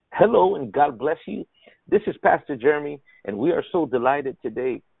Hello and God bless you. This is Pastor Jeremy, and we are so delighted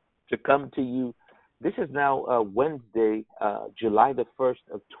today to come to you. This is now Wednesday, July the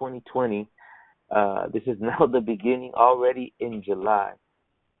 1st of 2020. This is now the beginning already in July.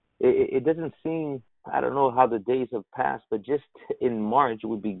 It doesn't seem, I don't know how the days have passed, but just in March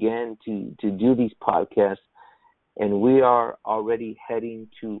we began to do these podcasts, and we are already heading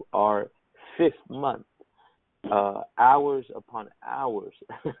to our fifth month. Hours upon hours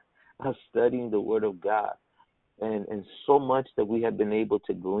of studying the Word of God, and so much that we have been able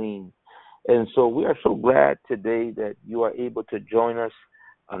to glean. And so we are so glad today that you are able to join us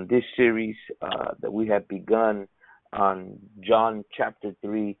on this series that we have begun on John chapter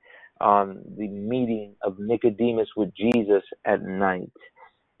 3, on the meeting of Nicodemus with Jesus at night.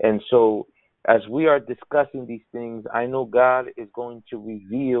 And so as we are discussing these things, I know God is going to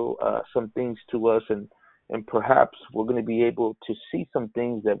reveal some things to us, and perhaps we're going to be able to see some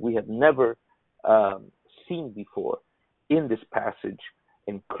things that we have never seen before in this passage,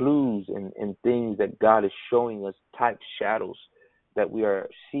 and clues and things that God is showing us, type shadows that we are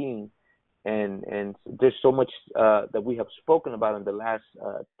seeing. And there's so much that we have spoken about in the last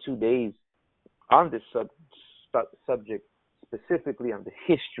 2 days on this subject, specifically on the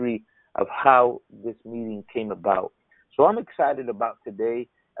history of how this meeting came about. So I'm excited about today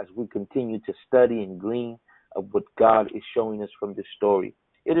as we continue to study and glean of what God is showing us from this story.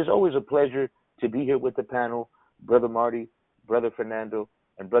 It is always a pleasure to be here with the panel, Brother Marty, Brother Fernando,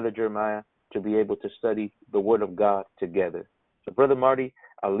 and Brother Jeremiah, to be able to study the Word of God together. So, Brother Marty,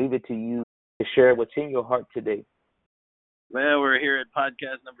 I'll leave it to you to share what's in your heart today. Well, we're here at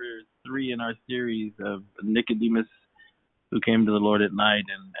podcast number 3 in our series of Nicodemus, who came to the Lord at night,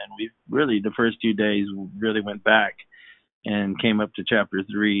 and we really, the first 2 days, really went back and came up to chapter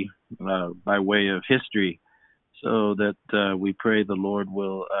 3 by way of history, so that we pray the Lord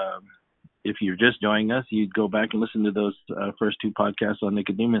will, if you're just joining us, you'd go back and listen to those first 2 podcasts on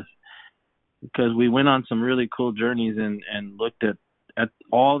Nicodemus, because we went on some really cool journeys and looked at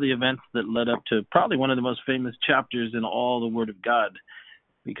all the events that led up to probably one of the most famous chapters in all the Word of God,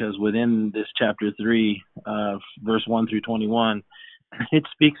 because within this chapter 3, verse 1 through 21, it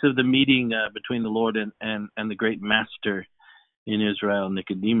speaks of the meeting between the Lord and the great master in Israel,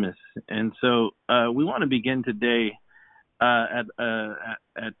 Nicodemus. And so we want to begin today at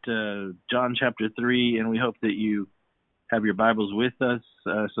John chapter 3, and we hope that you have your Bibles with us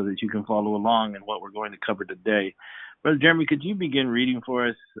so that you can follow along in what we're going to cover today. Brother Jeremy, could you begin reading for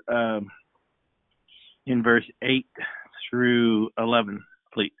us in verse 8 through 11,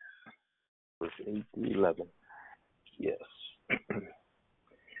 please? Verse 8 through 11. Yes.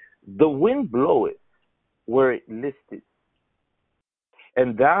 The wind bloweth where it listeth,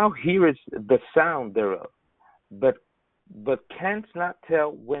 and thou hearest the sound thereof, but canst not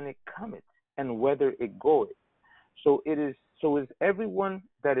tell when it cometh and whither it goeth. So is everyone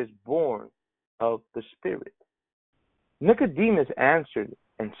that is born of the Spirit. Nicodemus answered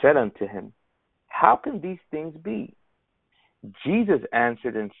and said unto him, How can these things be? Jesus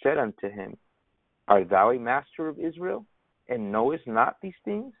answered and said unto him, Art thou a master of Israel, and knowest not these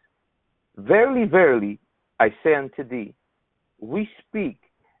things? Verily, verily, I say unto thee, we speak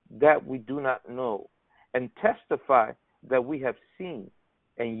that we do not know, and testify that we have seen,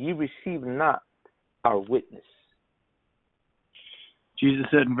 and ye receive not our witness. Jesus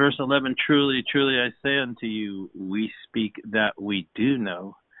said in verse 11, Truly, truly, I say unto you, we speak that we do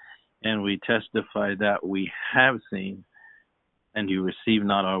know, and we testify that we have seen, and you receive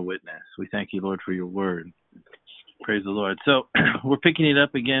not our witness. We thank you, Lord, for your word. Praise the Lord. So we're picking it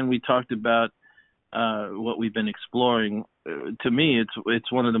up again. We talked about what we've been exploring. To me,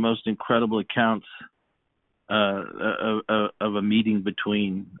 it's one of the most incredible accounts of a meeting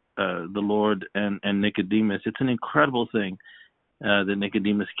between the Lord and Nicodemus. It's an incredible thing that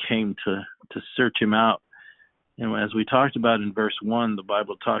Nicodemus came to search him out. And as we talked about in verse 1, the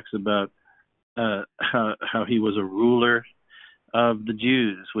Bible talks about how he was a ruler of the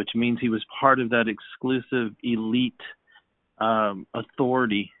Jews, which means he was part of that exclusive elite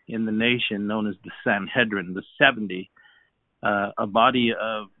authority in the nation known as the Sanhedrin, the 70, a body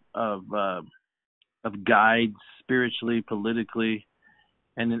of guides spiritually, politically,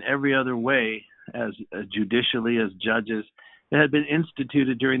 and in every other way, as judicially, as judges. It had been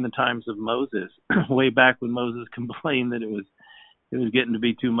instituted during the times of Moses, way back when Moses complained that it was getting to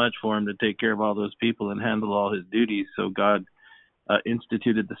be too much for him to take care of all those people and handle all his duties. So God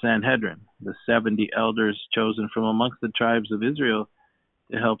instituted the Sanhedrin, the 70 elders chosen from amongst the tribes of Israel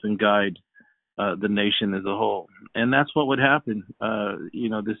to help and guide the nation as a whole. And that's what would happen.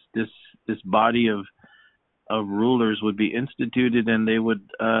 This body of of rulers would be instituted, and they would,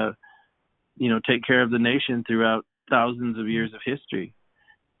 take care of the nation throughout thousands of years of history.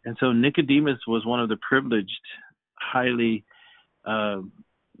 And so Nicodemus was one of the privileged, highly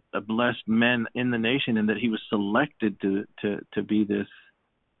blessed men in the nation, in that he was selected to be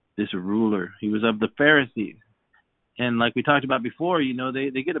this ruler. He was of the Pharisees. And like we talked about before,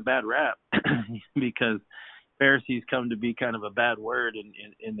 they get a bad rap because Pharisees come to be kind of a bad word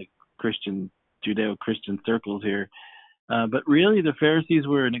in the Judeo-Christian circles here. But really, the Pharisees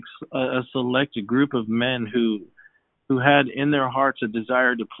were a select group of men who had in their hearts a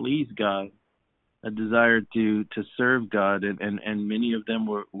desire to please God, a desire to serve God, and many of them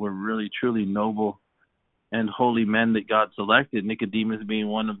were really truly noble and holy men that God selected, Nicodemus being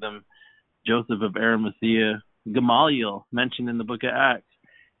one of them, Joseph of Arimathea, Gamaliel, mentioned in the book of Acts,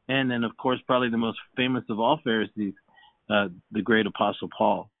 and then, of course, probably the most famous of all Pharisees, the great Apostle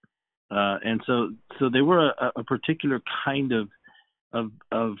Paul. And so they were a particular kind of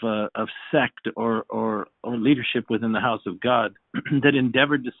sect or leadership within the house of God that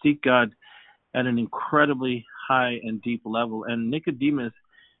endeavored to seek God at an incredibly high and deep level. And Nicodemus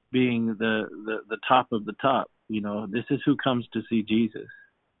being the top of the top, this is who comes to see Jesus.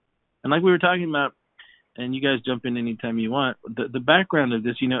 And like we were talking about, and you guys jump in anytime you want, the background of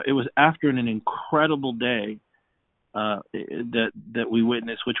this, it was after an incredible day that we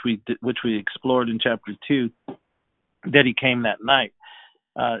witnessed, which we explored in chapter 2, that he came that night.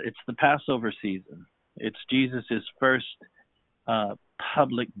 It's the Passover season. It's Jesus's first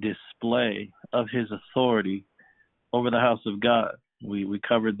public display of his authority over the house of God. We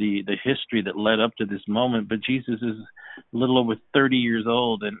covered the history that led up to this moment, but Jesus is a little over 30 years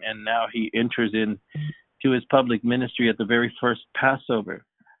old, and now he enters into his public ministry at the very first Passover.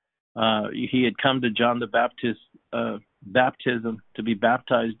 He had come to John the Baptist's baptism, to be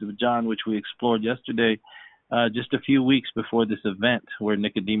baptized of John, which we explored yesterday, just a few weeks before this event where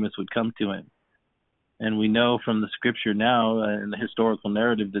Nicodemus would come to him. And we know from the scripture now and the historical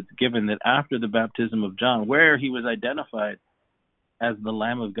narrative that's given that after the baptism of John, where he was identified as the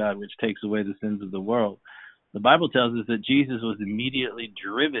Lamb of God, which takes away the sins of the world, the Bible tells us that Jesus was immediately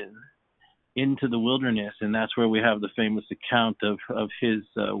driven into the wilderness, and that's where we have the famous account of his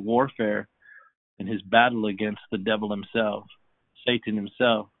warfare and his battle against the devil himself, Satan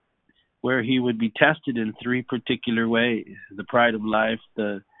himself, where he would be tested in 3 particular ways: the pride of life,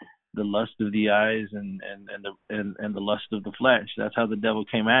 the lust of the eyes, and the lust of the flesh. That's how the devil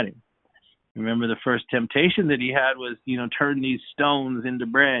came at him. Remember, the first temptation that he had was, turn these stones into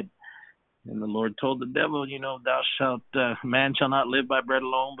bread. And the Lord told the devil, man shall not live by bread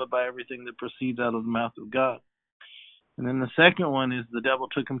alone, but by everything that proceeds out of the mouth of God. And then the second one is the devil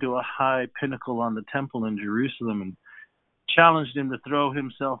took him to a high pinnacle on the temple in Jerusalem and challenged him to throw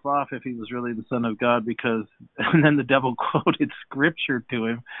himself off if he was really the Son of God, and then the devil quoted scripture to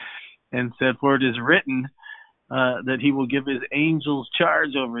him and said, for it is written that he will give his angels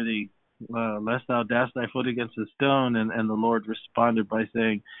charge over thee, lest thou dash thy foot against a stone. And the Lord responded by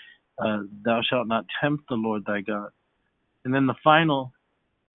saying, thou shalt not tempt the Lord thy God. And then the final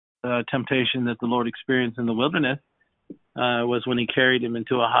temptation that the Lord experienced in the wilderness was when he carried him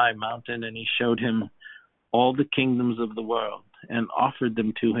into a high mountain and he showed him all the kingdoms of the world and offered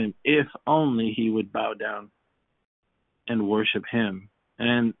them to him if only he would bow down and worship him.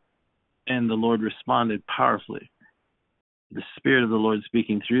 And the Lord responded powerfully. The Spirit of the Lord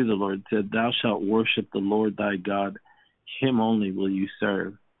speaking through the Lord said, thou shalt worship the Lord thy God, him only will you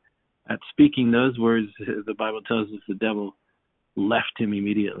serve. At speaking those words, the Bible tells us the devil left him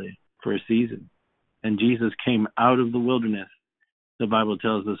immediately for a season. And Jesus came out of the wilderness, the Bible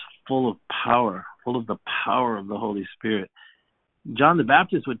tells us, full of power, full of the power of the Holy Spirit. John the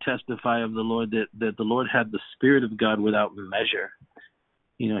Baptist would testify of the Lord that the Lord had the Spirit of God without measure.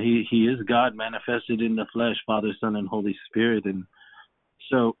 He is God manifested in the flesh, Father, Son, and Holy Spirit. And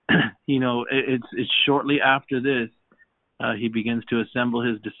so, it's shortly after this, he begins to assemble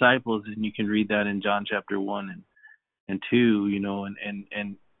his disciples, and you can read that in John chapter 1 and 2,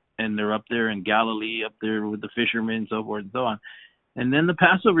 and they're up there in Galilee, up there with the fishermen, and so forth and so on. And then the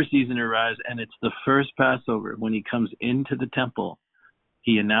Passover season arrives, and it's the first Passover. When he comes into the temple,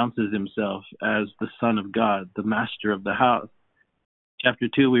 he announces himself as the Son of God, the master of the house. Chapter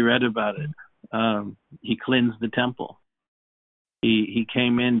 2, we read about it. He cleansed the temple. He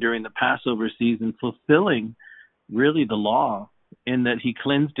came in during the Passover season, fulfilling really the law, in that he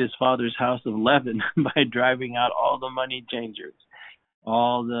cleansed his father's house of leaven by driving out all the money changers,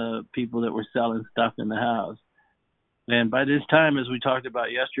 all the people that were selling stuff in the house. And by this time, as we talked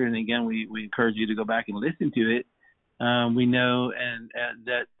about yesterday, and again, we encourage you to go back and listen to it, We know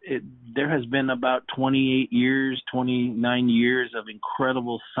that there has been about 28 years, 29 years of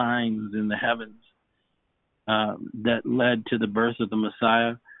incredible signs in the heavens that led to the birth of the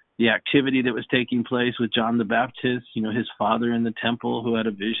Messiah. The activity that was taking place with John the Baptist, his father in the temple, who had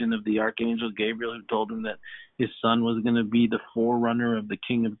a vision of the archangel Gabriel, who told him that his son was going to be the forerunner of the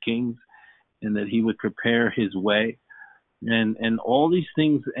King of Kings and that he would prepare his way. And all these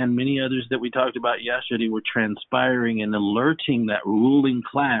things and many others that we talked about yesterday were transpiring and alerting that ruling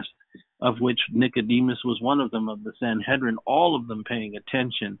class, of which Nicodemus was one of them, of the Sanhedrin, all of them paying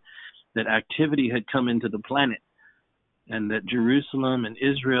attention, that activity had come into the planet, and that Jerusalem and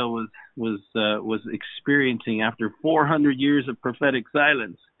Israel was experiencing, after 400 years of prophetic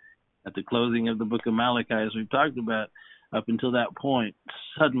silence at the closing of the book of Malachi, as we've talked about, up until that point,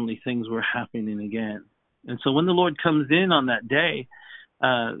 suddenly things were happening again. And so when the Lord comes in on that day,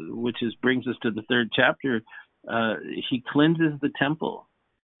 which brings us to the third chapter, he cleanses the temple.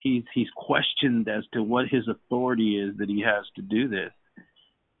 He's questioned as to what his authority is that he has to do this,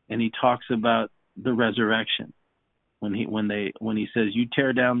 and he talks about the resurrection when he says, "You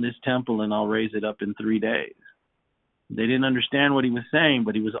tear down this temple and I'll raise it up in 3 days." They didn't understand what he was saying,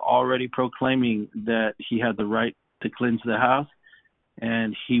 but he was already proclaiming that he had the right to cleanse the house,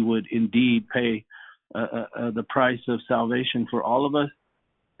 and he would indeed pay the price of salvation for all of us,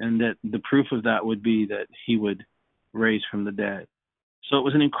 and that the proof of that would be that he would raise from the dead. So it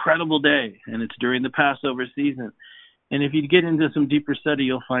was an incredible day, and it's during the Passover season. And if you get into some deeper study,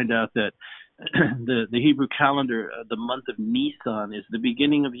 you'll find out that the Hebrew calendar, the month of Nisan, is the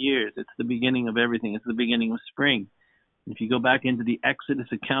beginning of years. It's the beginning of everything. It's the beginning of spring. If you go back into the Exodus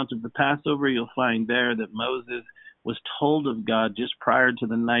account of the Passover, you'll find there that Moses was told of God just prior to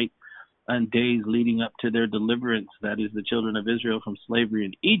the night and days leading up to their deliverance, that is, the children of Israel from slavery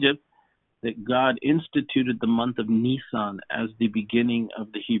in Egypt, that God instituted the month of Nisan as the beginning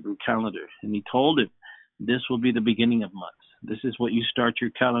of the Hebrew calendar. And he told him, this will be the beginning of months. This is what you start your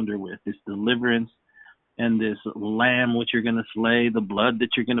calendar with, this deliverance and this lamb which you're going to slay, the blood that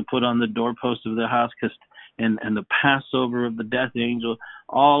you're going to put on the doorpost of the house, and the Passover of the death angel,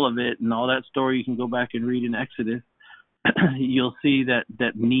 all of it, and all that story you can go back and read in Exodus. You'll see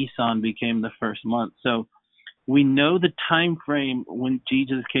that Nisan became the first month. So we know the time frame when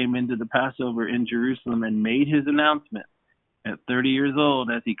Jesus came into the Passover in Jerusalem and made his announcement at 30 years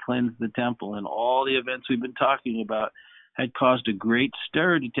old as he cleansed the temple, and all the events we've been talking about had caused a great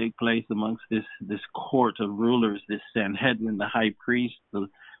stir to take place amongst this court of rulers, this Sanhedrin, the high priest, the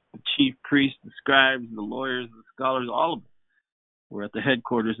chief priests, the scribes, the lawyers, the scholars, all of them were at the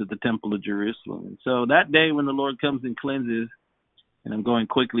headquarters of the Temple of Jerusalem. And so that day when the Lord comes and cleanses, and I'm going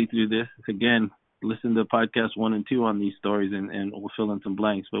quickly through this, again, listen to podcast 1 and 2 on these stories, and we'll fill in some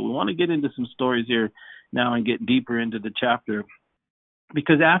blanks. But we want to get into some stories here now and get deeper into the chapter,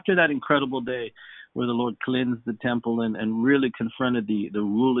 because after that incredible day where the Lord cleansed the temple and really confronted the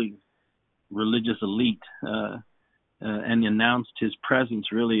ruling religious elite and announced his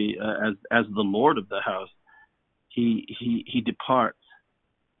presence really as the Lord of the house, he departs.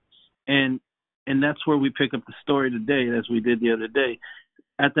 And that's where we pick up the story today, as we did the other day.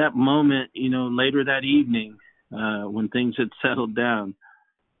 At that moment, later that evening, when things had settled down,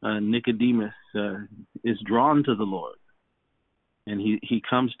 Nicodemus is drawn to the Lord, and he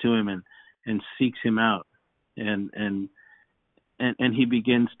comes to him and seeks him out, and he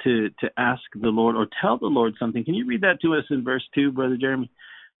begins to ask the Lord, or tell the Lord something. Can you read that to us in verse 2, Brother Jeremy?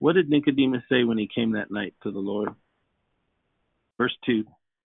 What did Nicodemus say when he came that night to the Lord? Verse 2.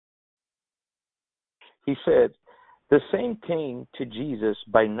 He said, "The same came to Jesus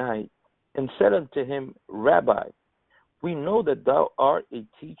by night and said unto him, Rabbi, we know that thou art a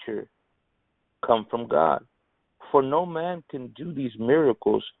teacher come from God, for no man can do these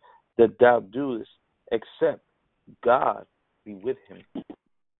miracles that thou doest, except God be with him."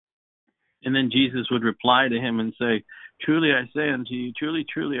 And then Jesus would reply to him and say, "Truly I say unto you, truly,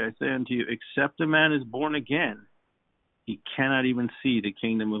 truly I say unto you, except a man is born again, he cannot even see the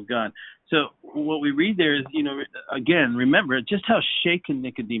kingdom of God." So what we read there is, again, remember just how shaken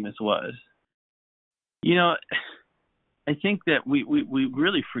Nicodemus was. I think that we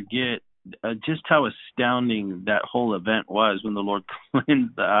really forget just how astounding that whole event was when the Lord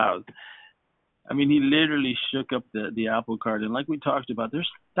cleansed the house. I mean, he literally shook up the apple cart. And like we talked about, there's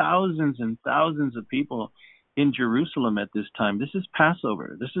thousands and thousands of people in Jerusalem at this time. This is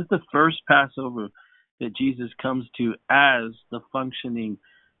Passover. This is the first Passover that Jesus comes to as the functioning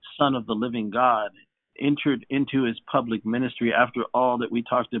Son of the living God, entered into his public ministry after all that we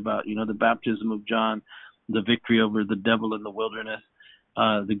talked about, the baptism of John, the victory over the devil in the wilderness,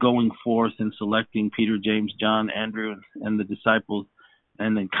 the going forth and selecting Peter, James, John, Andrew, and the disciples,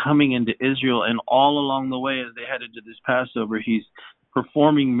 and then coming into Israel. And all along the way, as they headed to this Passover, he's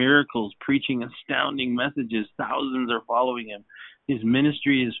performing miracles, preaching astounding messages. Thousands are following him. His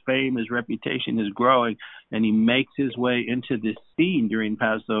ministry, his fame, his reputation is growing, and he makes his way into this scene during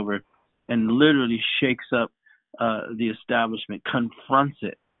Passover and literally shakes up the establishment, confronts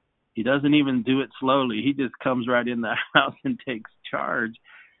it. He doesn't even do it slowly. He just comes right in the house and takes charge.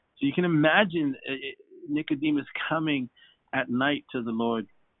 So you can imagine Nicodemus coming at night to the Lord,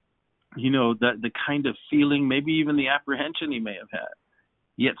 the kind of feeling, maybe even the apprehension he may have had.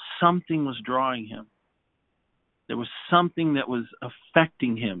 Yet something was drawing him. There was something that was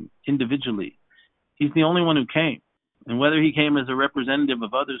affecting him individually. He's the only one who came. And whether he came as a representative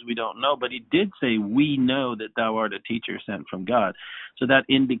of others, we don't know. But he did say, "We know that thou art a teacher sent from God." So that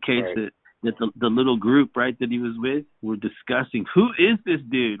indicates that the little group, right, that he was with were discussing, who is this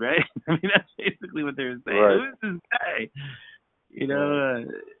dude, right? I mean, that's basically what they were saying. Right. Who is this guy?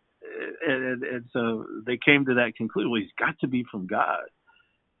 And so they came to that conclusion. Well, he's got to be from God,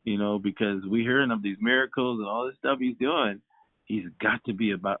 because we're hearing of these miracles and all this stuff he's doing. He's got to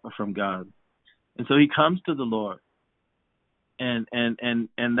be from God. And so he comes to the Lord. And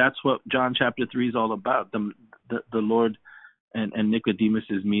that's what John chapter 3 is all about. The Lord and Nicodemus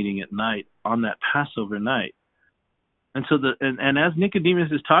is meeting at night on that Passover night. And so and as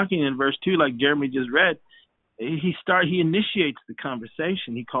Nicodemus is talking in verse 2, like Jeremy just read, he initiates the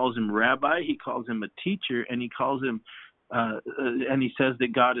conversation. He calls him rabbi, he calls him a teacher, and he calls him and he says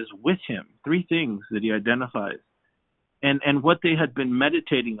that God is with him. 3 things that he identifies. And what they had been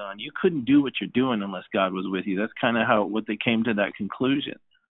meditating on, you couldn't do what you're doing unless God was with you. That's kind of what they came to that conclusion.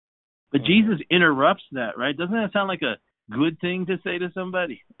 But Jesus interrupts that, right? Doesn't that sound like a good thing to say to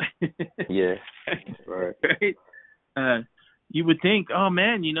somebody? Yeah, right. Right? You would think, oh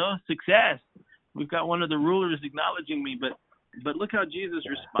man, success. We've got one of the rulers acknowledging me, but look how Jesus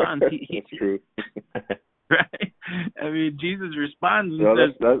responds. That's true. Right? I mean, Jesus responds.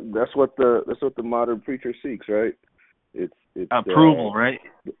 And says, that's what the modern preacher seeks, right? It's approval, right?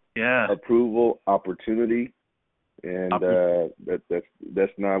 Yeah, approval, opportunity, and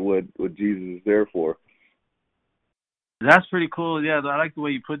that's not what Jesus is there for. That's pretty cool. Yeah, I like the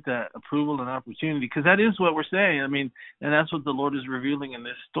way you put that, approval and opportunity, because that is what we're saying. I mean, and that's what the Lord is revealing in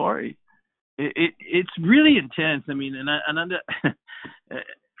this story. It's really intense. I mean,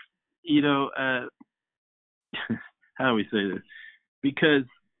 how do we say this? Because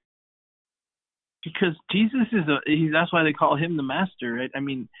Jesus that's why they call him the master, right? I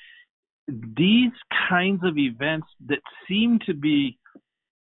mean, these kinds of events that seem to be,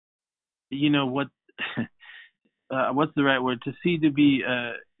 what's the right word? To be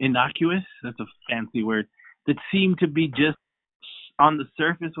innocuous. That's a fancy word. That seem to be just on the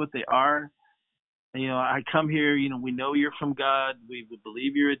surface what they are. I come here. We know you're from God. We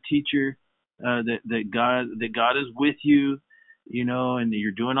believe you're a teacher. That God is with you. And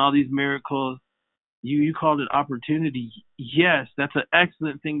you're doing all these miracles. You called it opportunity. Yes, that's an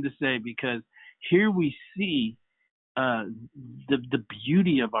excellent thing to say, because here we see the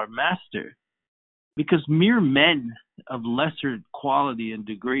beauty of our master. Because mere men of lesser quality and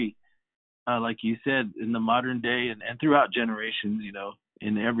degree, like you said, in the modern day and throughout generations,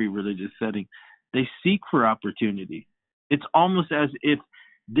 in every religious setting, they seek for opportunity. It's almost as if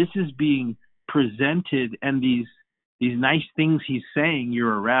this is being presented, and these nice things he's saying,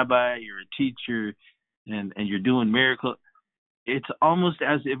 you're a rabbi, you're a teacher, and you're doing miracles. It's almost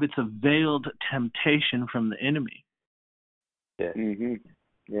as if it's a veiled temptation from the enemy. Yeah. Mm-hmm.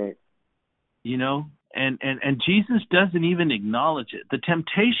 Right. And Jesus doesn't even acknowledge it. The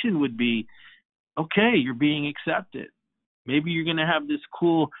temptation would be, okay, you're being accepted. Maybe you're going to have this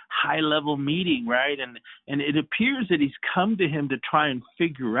cool high-level meeting, right? And it appears that he's come to him to try and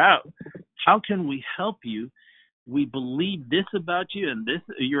figure out, how can we help you? We believe this about you, and this,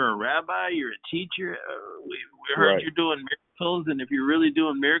 you're a rabbi, you're a teacher. We heard you're doing miracles, and if you're really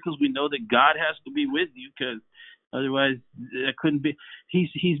doing miracles, we know that God has to be with you, because otherwise that couldn't be.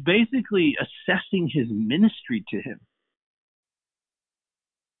 He's basically assessing his ministry to him,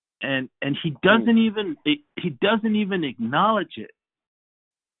 and he doesn't even acknowledge it.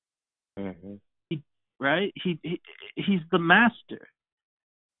 Mm-hmm. He's the master.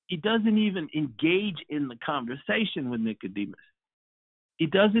 He doesn't even engage in the conversation with Nicodemus. He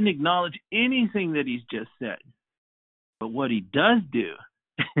doesn't acknowledge anything that he's just said. But what he does do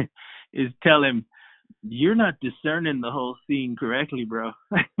is tell him, you're not discerning the whole scene correctly, bro.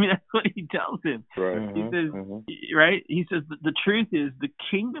 I mean, that's what he tells him. Right. He says, right? He says, the truth is the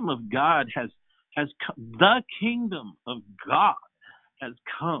kingdom of God has come, the kingdom of God has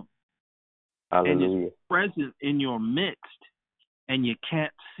come and Hallelujah. is present in your midst, and you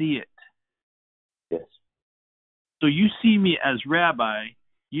can't see it. Yes. So you see me as rabbi,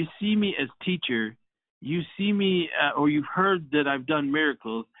 you see me as teacher, you see me, or you've heard that I've done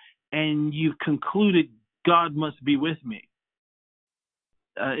miracles, and you've concluded God must be with me.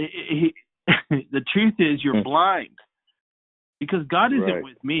 The truth is you're blind, because God isn't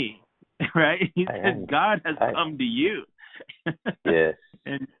with me, right? He said God has come to you. Yes.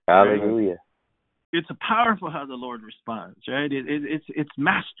 And hallelujah. It's powerful how the Lord responds, right? It's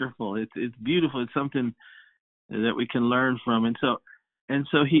masterful. It's beautiful. It's something that we can learn from. And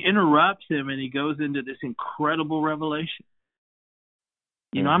so he interrupts him, and he goes into this incredible revelation.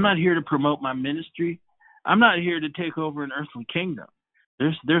 You know, I'm not here to promote my ministry. I'm not here to take over an earthly kingdom.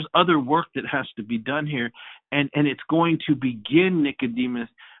 There's other work that has to be done here, and it's going to begin, Nicodemus,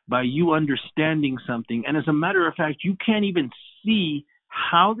 by you understanding something. And as a matter of fact, you can't even see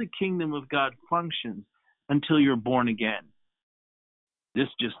how the kingdom of God functions until you're born again. This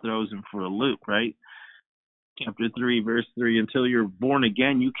just throws him for a loop, right? Chapter 3, verse 3, until you're born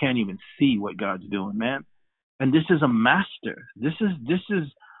again, you can't even see what God's doing, man. And this is a master. This is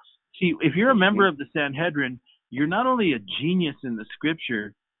see, if you're a member of the Sanhedrin, you're not only a genius in the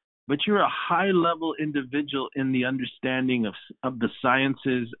scripture, but you're a high-level individual in the understanding of the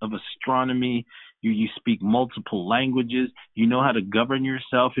sciences, of astronomy. You speak multiple languages. You know how to govern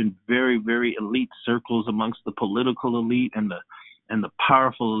yourself in very, very elite circles amongst the political elite and the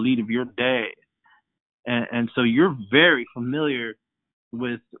powerful elite of your day. And so you're very familiar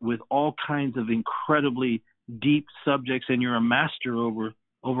with all kinds of incredibly deep subjects, and you're a master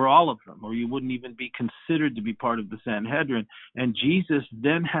over all of them, or you wouldn't even be considered to be part of the Sanhedrin. And Jesus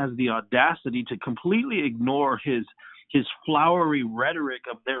then has the audacity to completely ignore his flowery rhetoric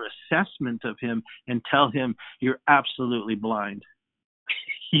of their assessment of him and tell him, you're absolutely blind.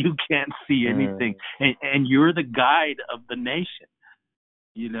 You can't see anything. And you're the guide of the nation,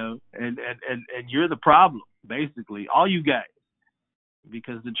 you know, and you're the problem, basically, all you guys.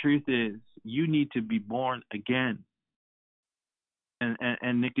 Because the truth is, you need to be born again.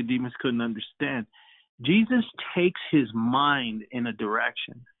 And Nicodemus couldn't understand. Jesus takes his mind in a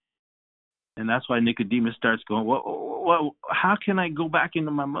direction. And that's why Nicodemus starts going, well, how can I go back into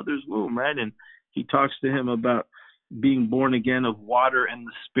my mother's womb, right? And he talks to him about being born again of water and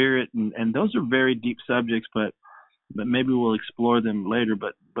the Spirit. And those are very deep subjects, but maybe we'll explore them later.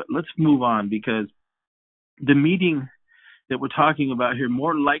 But let's move on, because the meeting that we're talking about here,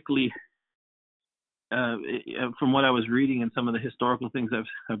 more likely, from what I was reading and some of the historical things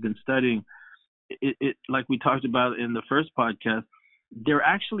I've been studying, it like we talked about in the first podcast, they're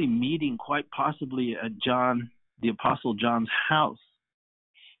actually meeting quite possibly at the Apostle John's house.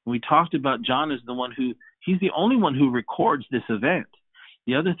 We talked about John as he's the only one who records this event.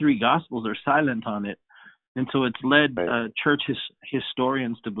 The other three Gospels are silent on it. And so it's led church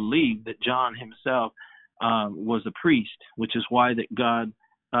historians to believe that John himself was a priest, which is why that God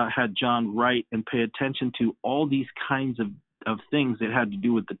had John write and pay attention to all these kinds of things that had to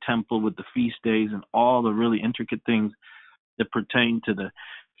do with the temple, with the feast days, and all the really intricate things that pertain to the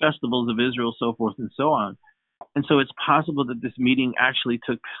festivals of Israel, so forth and so on. And so it's possible that this meeting actually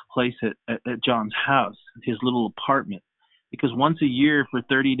took place at John's house, his little apartment, because once a year for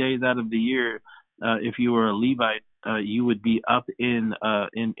 30 days out of the year, if you were a Levite, you would be up in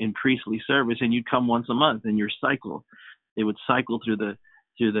priestly service, and you'd come once a month in your cycle. They would cycle through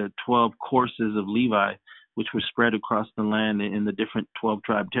the 12 courses of Levi, which were spread across the land in the different 12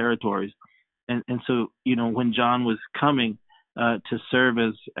 tribe territories. And so, you know, when John was coming to serve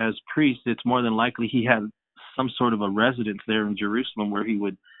as priest, it's more than likely he had some sort of a residence there in Jerusalem where he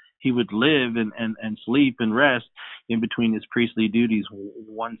would live and sleep and rest in between his priestly duties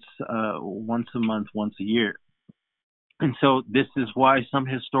once a month, once a year. And so this is why some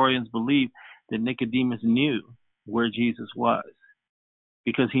historians believe that Nicodemus knew where Jesus was,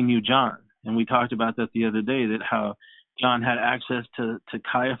 because he knew John. And we talked about that the other day, that how John had access to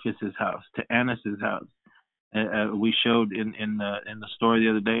Caiaphas's house, to Annas's house. We showed in the story the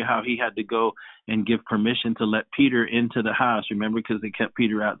other day how he had to go and give permission to let Peter into the house. Remember, because they kept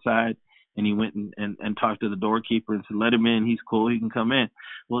Peter outside, and he went and talked to the doorkeeper and said, let him in, he's cool, he can come in.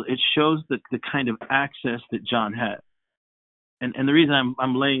 Well, it shows the kind of access that John had. And the reason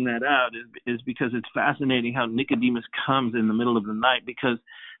I'm laying that out is because it's fascinating how Nicodemus comes in the middle of the night, because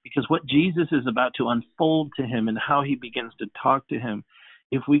what Jesus is about to unfold to him and how he begins to talk to him,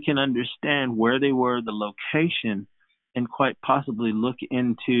 if we can understand where they were, the location, and quite possibly look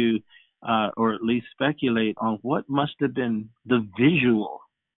into or at least speculate on what must have been the visual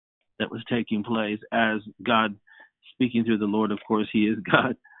that was taking place as God speaking through the Lord, of course, he is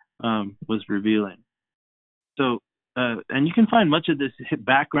God, was revealing. So, and you can find much of this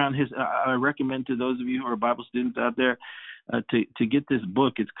background. I recommend to those of you who are Bible students out there to get this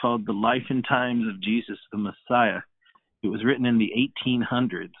book. It's called The Life and Times of Jesus the Messiah. It was written in the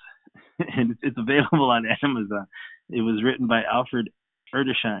 1800s, and it's available on Amazon. It was written by Alfred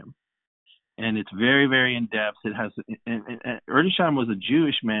Edersheim, and it's very, very in depth. It has Edersheim was a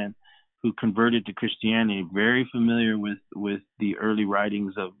Jewish man who converted to Christianity, very familiar with the early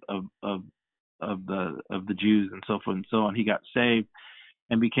writings of the Jews and so forth and so on. He got saved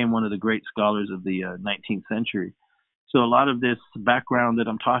and became one of the great scholars of the 19th century. So a lot of this background that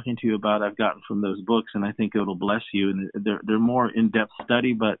I'm talking to you about, I've gotten from those books, and I think it'll bless you. And they're more in-depth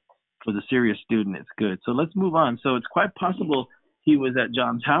study, but for the serious student, it's good. So let's move on. So it's quite possible he was at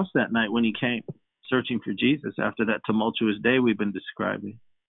John's house that night when he came, searching for Jesus after that tumultuous day we've been describing.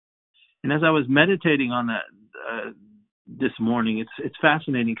 And as I was meditating on that this morning, it's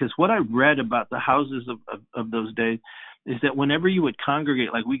fascinating, because what I read about the houses of those days is that whenever you would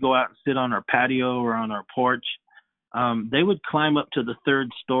congregate, like we go out and sit on our patio or on our porch, they would climb up to the third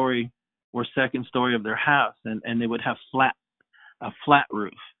story or second story of their house, and they would have a flat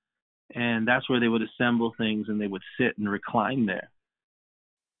roof. And that's where they would assemble things, and they would sit and recline there.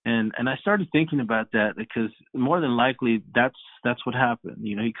 And I started thinking about that, because more than likely that's what happened.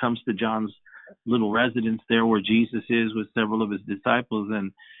 You know, he comes to John's little residence there where Jesus is with several of his disciples,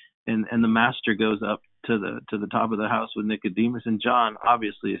 and the master goes up to the top of the house with Nicodemus, and John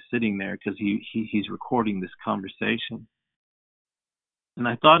obviously is sitting there because he's recording this conversation. And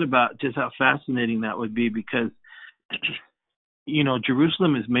I thought about just how fascinating that would be, because you know,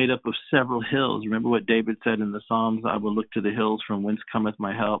 Jerusalem is made up of several hills. Remember what David said in the Psalms, I will look to the hills from whence cometh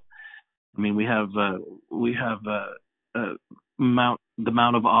my help. I mean, we have the Mount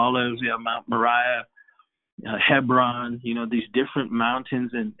of Olives, we have Mount Moriah, Hebron, you know, these different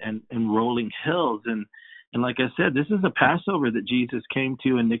mountains and rolling hills. And like I said, this is a Passover that Jesus came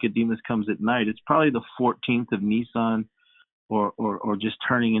to, and Nicodemus comes at night. It's probably the 14th of Nisan, or just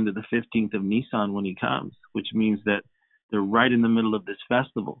turning into the 15th of Nisan when he comes, which means that they're right in the middle of this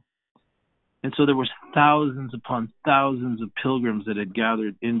festival. And so there was thousands upon thousands of pilgrims that had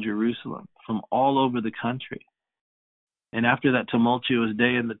gathered in Jerusalem from all over the country. And after that tumultuous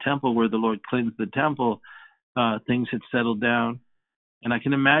day in the temple where the Lord cleansed the temple, things had settled down. And I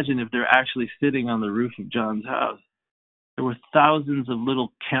can imagine if they're actually sitting on the roof of John's house, there were thousands of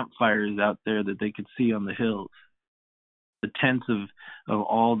little campfires out there that they could see on the hills. The tents of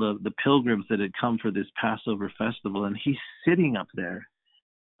all the pilgrims that had come for this Passover festival, and he's sitting up there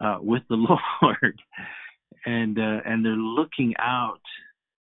with the Lord, and they're looking out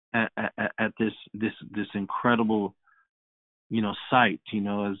at this incredible, you know, sight. You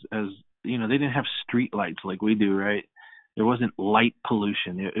know, as you know, they didn't have street lights like we do, right? There wasn't light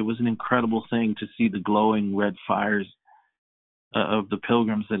pollution. It was an incredible thing to see the glowing red fires of the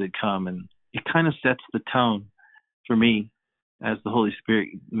pilgrims that had come, and it kind of sets the tone for me as the Holy Spirit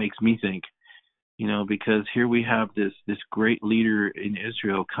makes me think, you know, because here we have this great leader in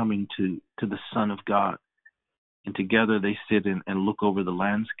Israel coming to the Son of God, and together they sit and look over the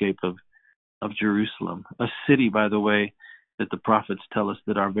landscape of Jerusalem, a city, by the way, that the prophets tell us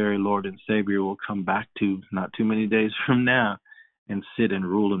that our very Lord and Savior will come back to not too many days from now and sit and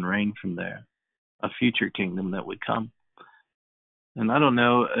rule and reign from there, a future kingdom that would come. And I don't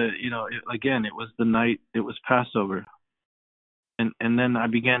know, you know, again, it was the night, it was Passover. And then I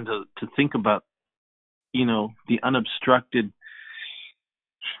began to think about, you know, the unobstructed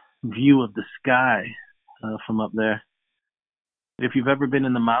view of the sky from up there. If you've ever been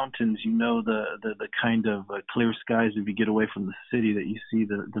in the mountains, you know the kind of clear skies if you get away from the city, that you see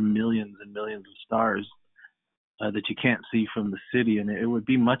the millions and millions of stars that you can't see from the city. And it would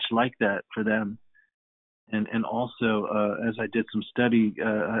be much like that for them. And also, as I did some study,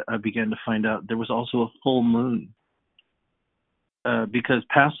 I began to find out there was also a full moon. Because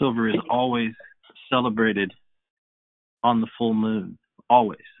Passover is always celebrated on the full moon,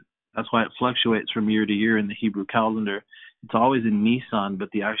 always. That's why it fluctuates from year to year in the Hebrew calendar. It's always in Nisan,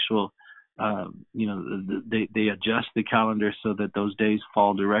 but the actual, you know, they adjust the calendar so that those days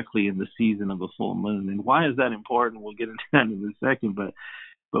fall directly in the season of a full moon. And why is that important? We'll get into that in a second,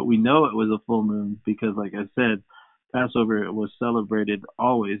 but we know it was a full moon because, like I said, Passover was celebrated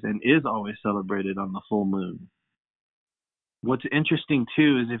always and is always celebrated on the full moon. What's interesting,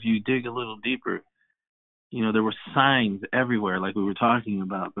 too, is if you dig a little deeper, you know, there were signs everywhere like we were talking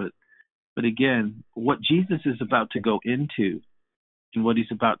about. But again, what Jesus is about to go into and what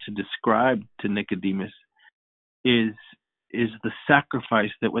he's about to describe to Nicodemus is is the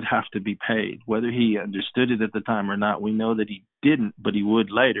sacrifice that would have to be paid. Whether he understood it at the time or not, we know that he didn't, but he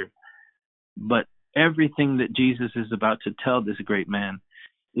would later. But everything that Jesus is about to tell this great man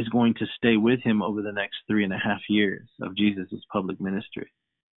is going to stay with him over the next 3.5 years of Jesus' public ministry.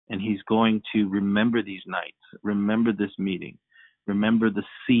 And he's going to remember these nights, remember this meeting, remember the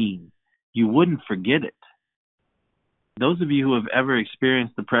scene. You wouldn't forget it. Those of you who have ever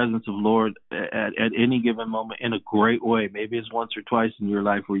experienced the presence of Lord at any given moment in a great way, maybe it's once or twice in your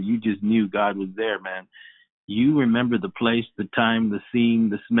life where you just knew God was there, man. You remember the place, the time, the scene,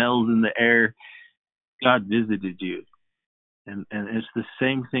 the smells in the air. God visited you. And it's the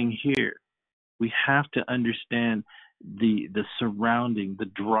same thing here. We have to understand the surrounding, the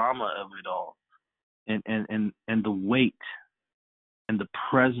drama of it all, and the weight and the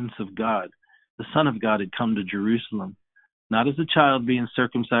presence of God. The Son of God had come to Jerusalem, not as a child being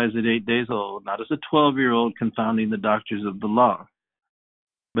circumcised at 8 days old, not as a 12-year-old confounding the doctors of the law,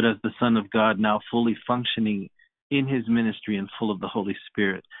 but as the Son of God, now fully functioning in his ministry and full of the Holy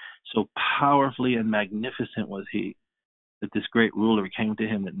Spirit. So powerfully and magnificent was he that this great ruler came to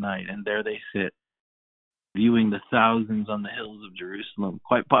him at night, and there they sit, viewing the thousands on the hills of Jerusalem,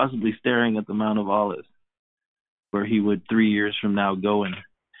 quite possibly staring at the Mount of Olives, where he would 3 years from now go and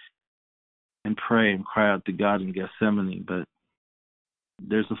pray and cry out to God in Gethsemane. But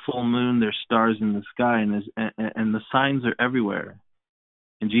there's a full moon, there's stars in the sky, and the signs are everywhere.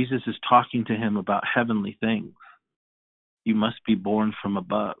 And Jesus is talking to him about heavenly things. You must be born from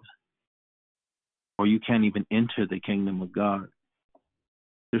above, or you can't even enter the kingdom of God.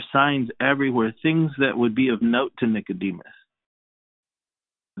 There's signs everywhere, things that would be of note to Nicodemus.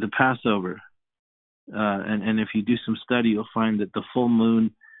 The Passover, and if you do some study, you'll find that the full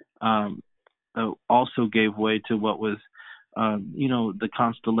moon also gave way to what was, the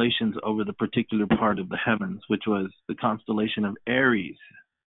constellations over the particular part of the heavens, which was the constellation of Aries.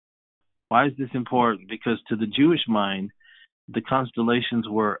 Why is this important? Because to the Jewish mind, the constellations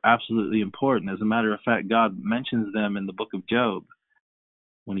were absolutely important. As a matter of fact, God mentions them in the book of Job.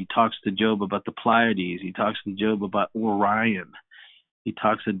 When he talks to Job about the Pleiades, he talks to Job about Orion. He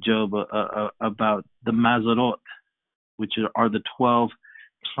talks to Job about the Mazarot, which are the 12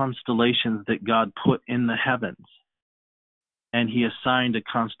 constellations that God put in the heavens. And he assigned a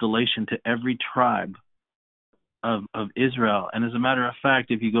constellation to every tribe of Israel. And as a matter of fact,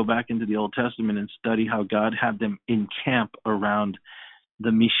 if you go back into the Old Testament and study how God had them encamp around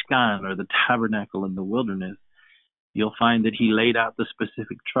the Mishkan, or the tabernacle in the wilderness, you'll find that he laid out the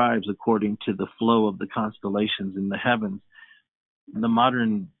specific tribes according to the flow of the constellations in the heavens. The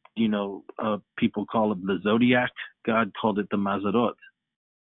modern, people call it the zodiac. God called it the Mazarot.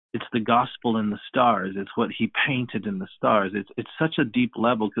 It's the gospel in the stars. It's what he painted in the stars. It's such a deep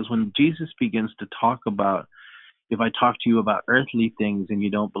level, because when Jesus begins to talk about, if I talk to you about earthly things and you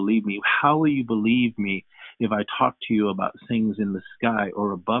don't believe me, how will you believe me if I talk to you about things in the sky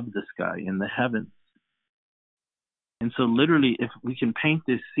or above the sky, in the heavens? And so literally, if we can paint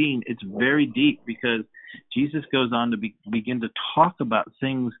this scene, it's very deep, because Jesus goes on to begin to talk about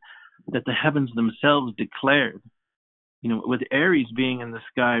things that the heavens themselves declared. With Aries being in the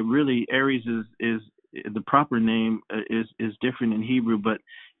sky, really Aries is the proper name is different in Hebrew, but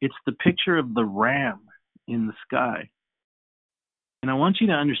it's the picture of the ram in the sky. And I want you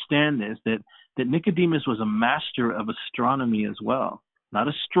to understand this, that Nicodemus was a master of astronomy as well. Not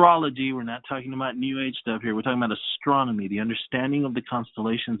astrology. We're not talking about New Age stuff here. We're talking about astronomy, the understanding of the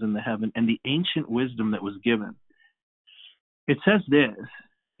constellations in the heaven, and the ancient wisdom that was given. It says this,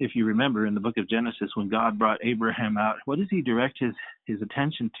 if you remember, in the book of Genesis, when God brought Abraham out, what does he direct his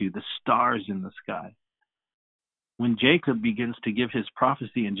attention to? The stars in the sky. When Jacob begins to give his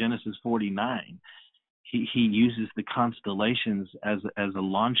prophecy in Genesis 49, he uses the constellations as a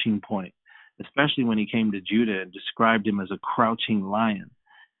launching point, especially when he came to Judah and described him as a crouching lion.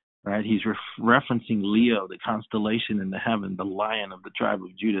 Right? He's referencing Leo, the constellation in the heaven, the lion of the tribe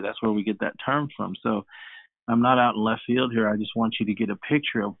of Judah. That's where we get that term from. So I'm not out in left field here. I just want you to get a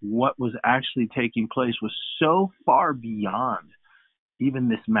picture of what was actually taking place was so far beyond even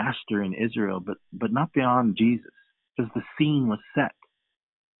this master in Israel, but not beyond Jesus, because the scene was set.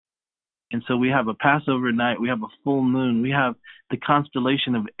 And so we have a Passover night, we have a full moon, we have the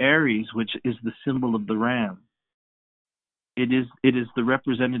constellation of Aries, which is the symbol of the ram. It is the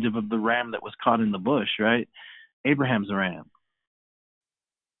representative of the ram that was caught in the bush, right? Abraham's ram.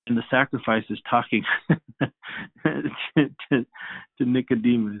 And the sacrifice is talking to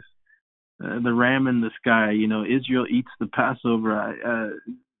Nicodemus. The ram in the sky, Israel eats the Passover.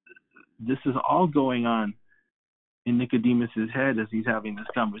 This is all going on in Nicodemus's head as he's having this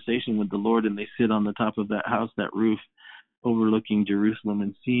conversation with the Lord, and they sit on the top of that house, that roof, overlooking Jerusalem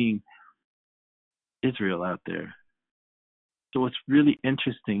and seeing Israel out there. So it's really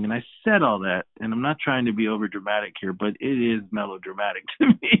interesting. And I said all that, and I'm not trying to be over dramatic here, but it is melodramatic to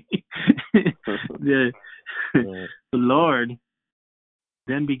me. The Lord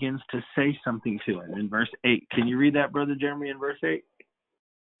then begins to say something to him in verse 8. Can you read that, Brother Jeremy, in verse 8?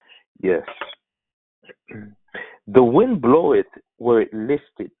 Yes. The wind bloweth where it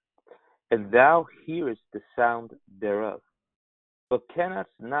listeth, and thou hearest the sound thereof, but canst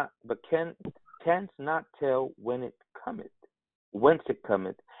not tell whence it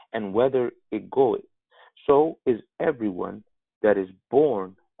cometh, and whither it goeth. So is everyone that is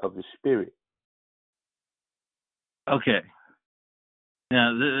born of the Spirit. Okay.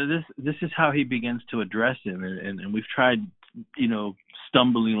 Now, this is how he begins to address him, and we've tried,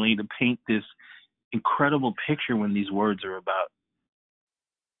 stumblingly to paint this incredible picture when these words are about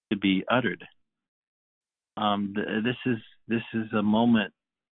to be uttered. This is a moment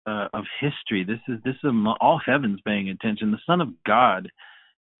of history. This is all heaven's paying attention. The Son of God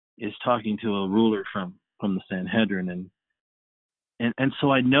is talking to a ruler from the Sanhedrin, and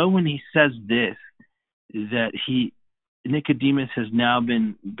so I know when he says this that Nicodemus has now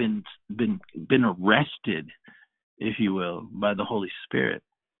been arrested, if you will, by the Holy Spirit.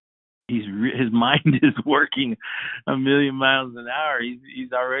 His mind is working a million miles an hour.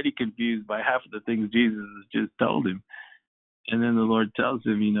 He's already confused by half of the things Jesus has just told him. And then the Lord tells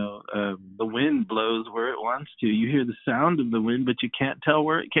him, the wind blows where it wants to. You hear the sound of the wind, but you can't tell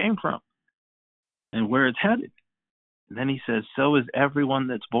where it came from and where it's headed. And then he says, so is everyone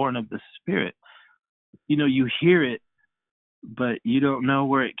that's born of the Spirit. You hear it, but you don't know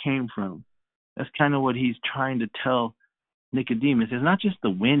where it came from. That's kind of what he's trying to tell Nicodemus. It's not just the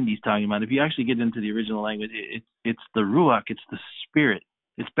wind he's talking about. If you actually get into the original language, it's the ruach, it's the Spirit.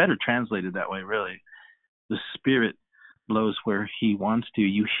 It's better translated that way, really. The Spirit blows where he wants to.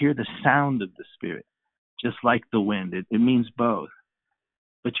 You hear the sound of the Spirit, just like the wind. It means both.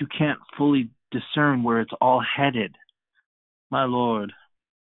 But you can't fully discern where it's all headed. My Lord,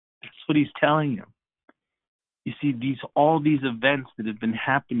 that's what he's telling him. You see, all these events that have been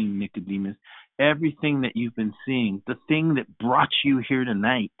happening, Nicodemus, everything that you've been seeing, the thing that brought you here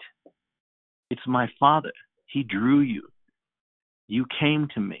tonight, it's my Father. He drew you. You came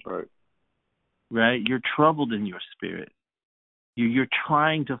to me. Right? You're troubled in your spirit. You're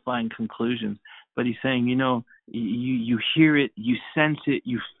trying to find conclusions. But he's saying, you hear it, you sense it,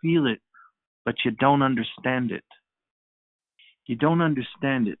 you feel it, but you don't understand it. You don't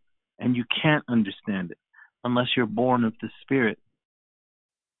understand it, and you can't understand it unless you're born of the Spirit.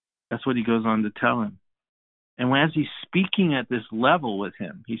 That's what he goes on to tell him. And as he's speaking at this level with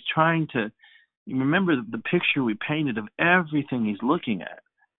him, he's trying to remember the picture we painted of everything he's looking at.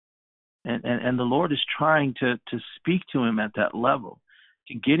 And the Lord is trying to speak to him at that level,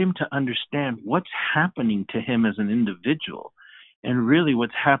 to get him to understand what's happening to him as an individual and really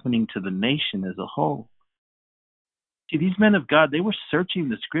what's happening to the nation as a whole. See, these men of God, they were searching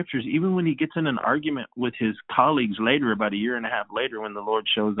the scriptures. Even when he gets in an argument with his colleagues later, about a year and a half later, when the Lord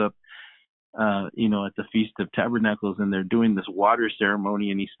shows up, at the Feast of Tabernacles, and they're doing this water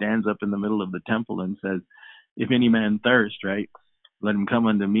ceremony, and he stands up in the middle of the temple and says, if any man thirst, right, let him come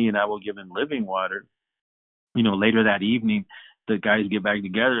unto me, and I will give him living water. Later that evening, the guys get back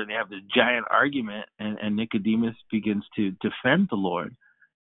together, and they have this giant argument, and Nicodemus begins to defend the Lord.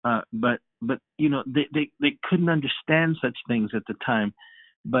 But they couldn't understand such things at the time.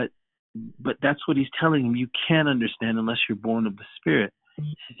 But that's what he's telling him. You can't understand unless you're born of the Spirit.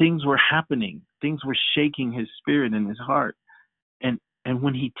 Things were happening. Things were shaking his spirit and his heart. And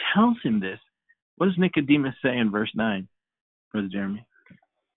when he tells him this, what does Nicodemus say in verse 9, Brother Jeremy?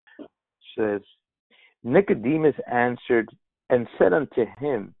 Says, Nicodemus answered and said unto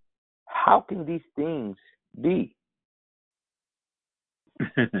him, how can these things be?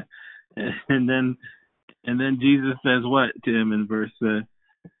 and then Jesus says what to him in verse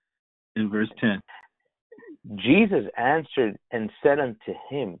 10? Jesus answered and said unto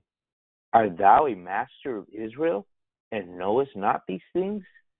him, art thou a master of Israel, and knowest not these things?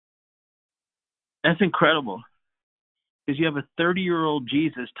 That's incredible. Because you have a 30-year-old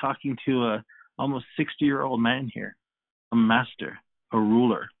Jesus talking to a almost 60-year-old man here, a master, a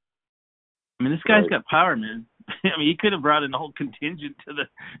ruler. I mean, this guy's got power, man. I mean, he could have brought in a whole contingent to the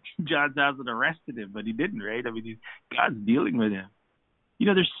John's house and arrested him, but he didn't, right? I mean, God's dealing with him.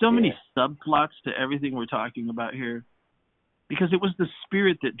 There's so many subplots to everything we're talking about here, because it was the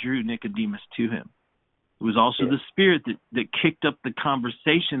Spirit that drew Nicodemus to him. It was also the Spirit that kicked up the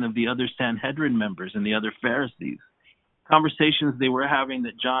conversation of the other Sanhedrin members and the other Pharisees. conversations they were having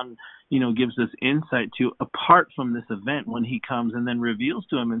that John, gives us insight to apart from this event when he comes and then reveals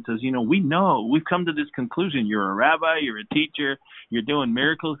to him and says, we've come to this conclusion. You're a rabbi, you're a teacher, you're doing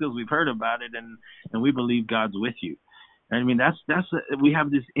miracles because we've heard about it, and we believe God's with you. I mean, we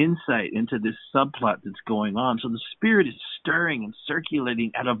have this insight into this subplot that's going on. So the Spirit is stirring and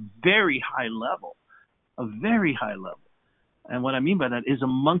circulating at a very high level, And what I mean by that is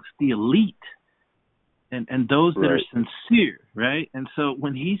amongst the elite and those that are sincere, right? And so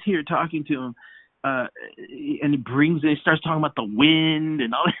when he's here talking to him, and he starts talking about the wind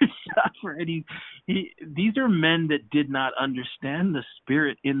and all this stuff, right? These are men that did not understand the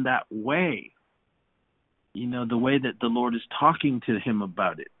Spirit in that way. The way that the Lord is talking to him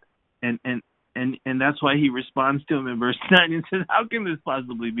about it. And that's why he responds to him in verse 9 and says, how can this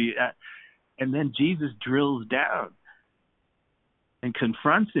possibly be? And then Jesus drills down and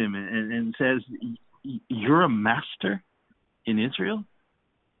confronts him and says, you're a master in Israel?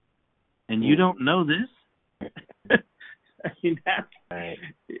 And you don't know this? I mean,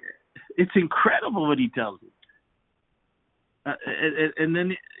 it's incredible what he tells him. And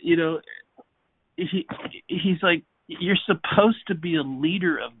then, he's like, you're supposed to be a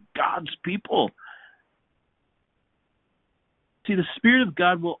leader of God's people. See, the Spirit of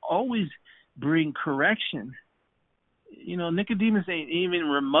God will always bring correction. Nicodemus ain't even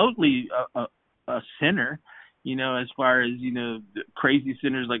remotely a sinner, as far as, crazy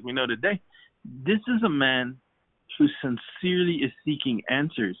sinners like we know today. This is a man who sincerely is seeking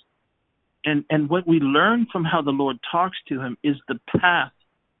answers. And what we learn from how the Lord talks to him is the path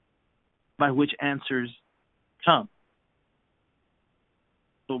by which answers come.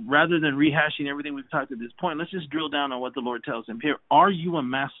 So rather than rehashing everything we've talked at this point, let's just drill down on what the Lord tells him here. Are you a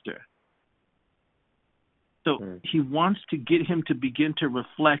master? So he wants to get him to begin to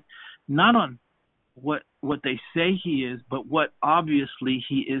reflect not on what they say he is, but what obviously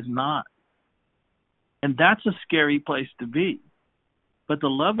he is not. And that's a scary place to be. But the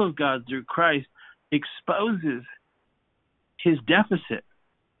love of God through Christ exposes his deficit.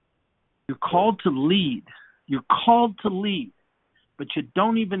 You're called to lead. But you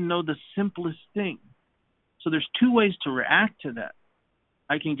don't even know the simplest thing. So there's two ways to react to that.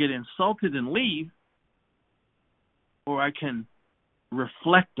 I can get insulted and leave, or I can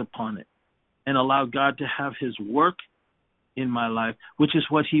reflect upon it and allow God to have his work in my life, which is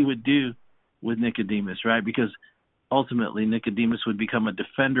what he would do with Nicodemus, right? Because ultimately Nicodemus would become a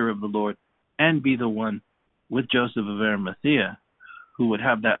defender of the Lord and be the one with Joseph of Arimathea who would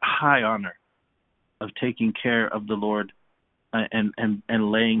have that high honor of taking care of the Lord and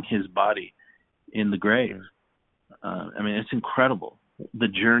laying his body in the grave. It's incredible, the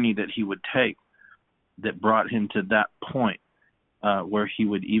journey that he would take that brought him to that point where he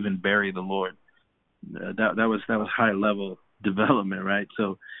would even bury the Lord. That was high level development, right?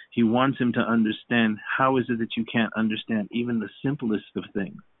 So he wants him to understand, how is it that you can't understand even the simplest of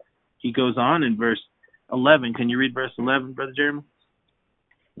things? He goes on in verse 11. Can you read verse 11, Brother Jeremy?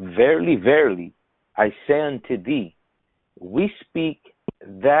 Verily, verily, I say unto thee, we speak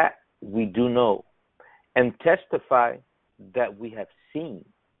that we do know, and testify that we have seen,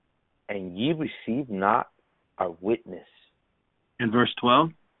 and ye receive not our witness. In verse 12?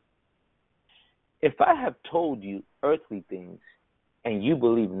 If I have told you earthly things, and you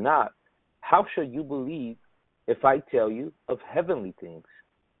believe not, how shall you believe if I tell you of heavenly things?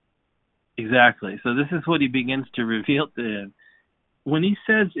 Exactly. So this is what he begins to reveal to him. When he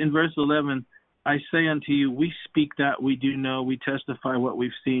says in verse 11, I say unto you, we speak that we do know, we testify what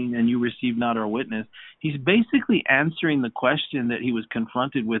we've seen, and you receive not our witness. He's basically answering the question that he was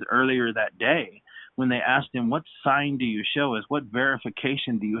confronted with earlier that day when they asked him, what sign do you show us? What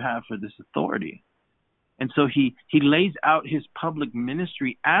verification do you have for this authority? And so he lays out his public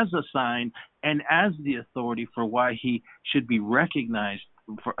ministry as a sign and as the authority for why he should be recognized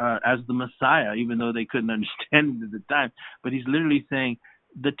as the Messiah, even though they couldn't understand it at the time. But he's literally saying,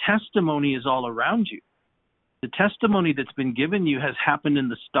 the testimony is all around you. The testimony that's been given you has happened in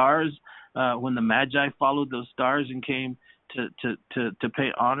the stars when the Magi followed those stars and came to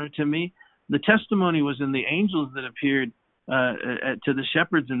pay honor to me. The testimony was in the angels that appeared to the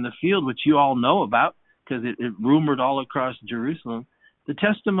shepherds in the field, which you all know about because it rumored all across Jerusalem. The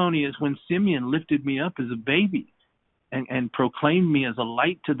testimony is when Simeon lifted me up as a baby and proclaimed me as a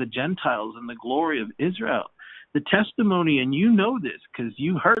light to the Gentiles and the glory of Israel. The testimony, and you know this because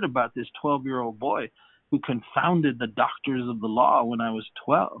you heard about this 12-year-old boy who confounded the doctors of the law when I was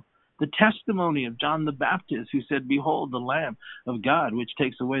 12. The testimony of John the Baptist who said, behold, the Lamb of God, which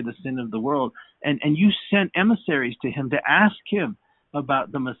takes away the sin of the world. And you sent emissaries to him to ask him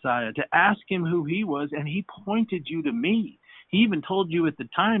about the Messiah, to ask him who he was, and he pointed you to me. He even told you at the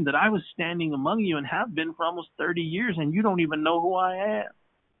time that I was standing among you and have been for almost 30 years, and you don't even know who I am.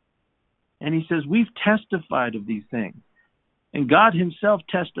 And he says, we've testified of these things. And God himself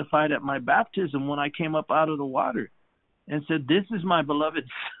testified at my baptism when I came up out of the water and said, this is my beloved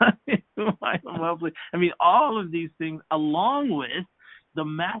son, whom I am well pleased. I mean, all of these things, along with the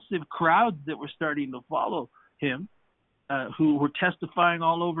massive crowds that were starting to follow him, who were testifying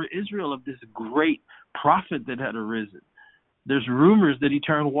all over Israel of this great prophet that had arisen. There's rumors that he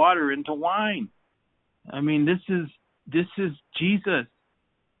turned water into wine. I mean, this is Jesus,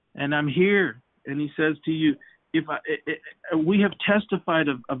 and I'm here. And he says to you, we have testified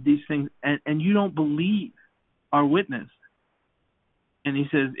of these things, and you don't believe our witness. And he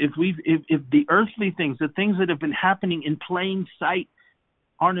says, if the earthly things, the things that have been happening in plain sight,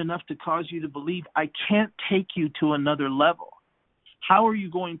 aren't enough to cause you to believe, I can't take you to another level. How are you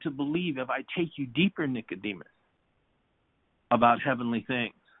going to believe if I take you deeper, Nicodemus, about heavenly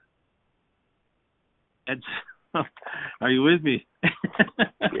things? Are you with me?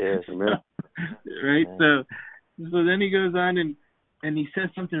 Yes, man. Right? So then he goes on and he says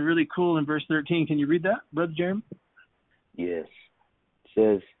something really cool in verse 13. Can you read that, Brother Jeremy? Yes. It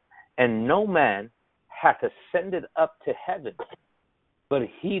says, and no man hath ascended up to heaven, but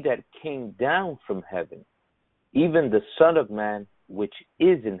he that came down from heaven, even the Son of Man, which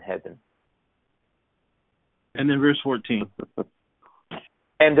is in heaven. And then verse 14.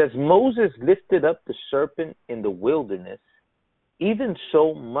 And as Moses lifted up the serpent in the wilderness, even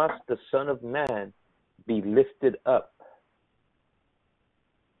so must the Son of Man be lifted up.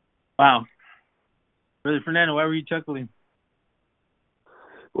 Wow. Brother Fernando, why were you chuckling?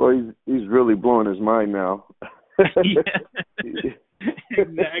 Well, he's really blowing his mind now. Yeah.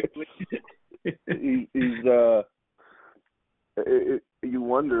 Exactly. He's you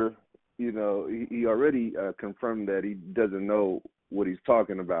wonder, he already confirmed that he doesn't know what he's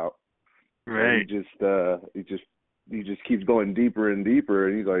talking about. Right. He just keeps going deeper and deeper,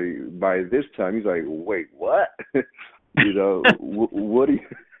 and he's like, by this time he's like, wait, what? What do you?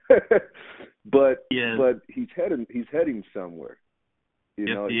 But yes. But he's heading somewhere. He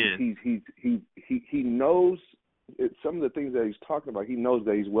knows some of the things that he's talking about. He knows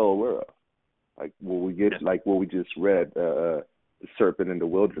that he's well aware of, like what we just read, the serpent in the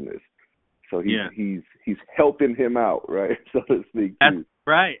wilderness. So he's helping him out, right, so to speak. That's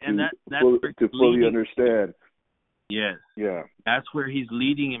right, and that's to fully understand. Yes. Yeah. That's where he's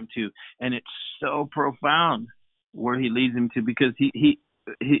leading him to, and it's so profound where he leads him to, because he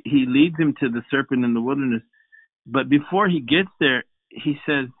leads him to the serpent in the wilderness. But before he gets there, he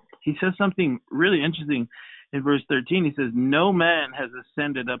says something really interesting in verse 13. He says, no man has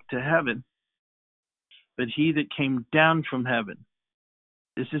ascended up to heaven, but he that came down from heaven.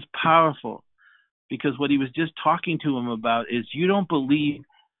 This is powerful, because what he was just talking to him about is you don't believe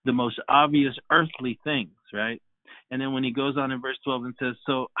the most obvious earthly things, right? And then when he goes on in verse 12 and says,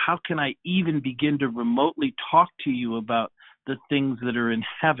 so how can I even begin to remotely talk to you about the things that are in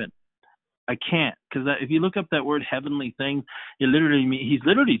heaven? I can't, because if you look up that word heavenly thing, he's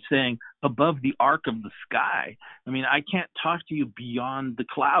literally saying above the arc of the sky. I mean, I can't talk to you beyond the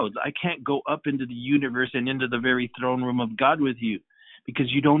clouds. I can't go up into the universe and into the very throne room of God with you, because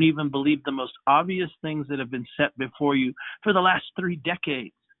you don't even believe the most obvious things that have been set before you for the last 3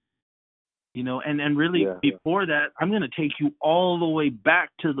 decades. And really before that, I'm going to take you all the way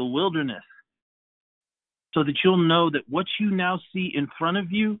back to the wilderness so that you'll know that what you now see in front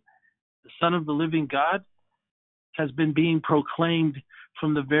of you, the Son of the living God, has been being proclaimed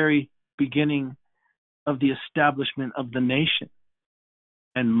from the very beginning of the establishment of the nation.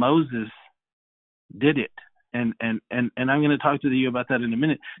 And Moses did it. And I'm going to talk to you about that in a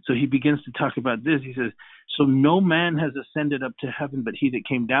minute. So he begins to talk about this. He says, so no man has ascended up to heaven, but he that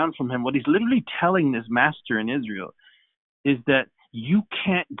came down from him. What he's literally telling this master in Israel is that you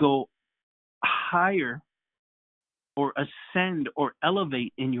can't go higher or ascend or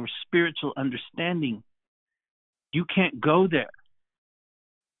elevate in your spiritual understanding. You can't go there.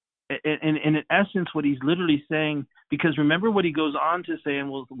 And in essence, what he's literally saying, because remember what he goes on to say, and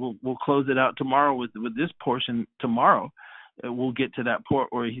we'll close it out tomorrow with this portion tomorrow. We'll get to that part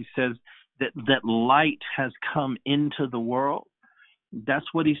where he says that light has come into the world. That's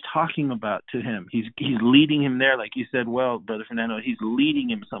what he's talking about to him. He's leading him there, like you said, well, Brother Fernando, he's leading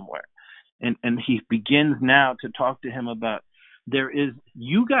him somewhere. And he begins now to talk to him about, there is,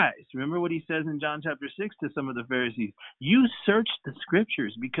 you guys, remember what he says in John chapter 6 to some of the Pharisees, you search the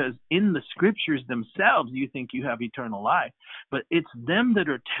scriptures because in the scriptures themselves you think you have eternal life, but it's them that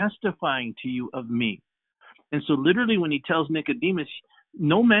are testifying to you of me. And so literally when he tells Nicodemus,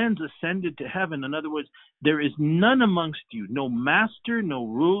 no man's ascended to heaven. In other words, there is none amongst you, no master, no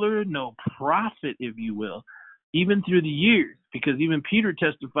ruler, no prophet, if you will, even through the years, because even Peter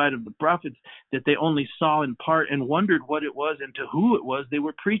testified of the prophets that they only saw in part and wondered what it was and to who it was they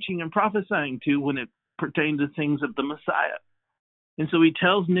were preaching and prophesying to when it pertained to things of the Messiah. And so he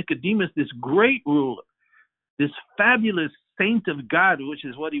tells Nicodemus, this great ruler, this fabulous saint of God, which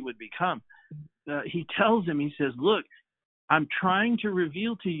is what he would become, he tells him, he says, look, I'm trying to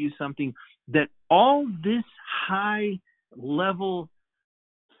reveal to you something that all this high level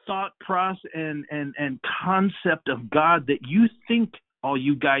thought process and concept of God that you think, all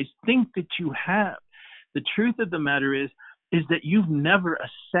you guys think that you have. The truth of the matter is that you've never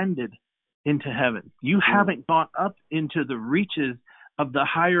ascended into heaven. You haven't gone up into the reaches of the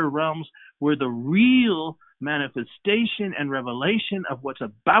higher realms where the real manifestation and revelation of what's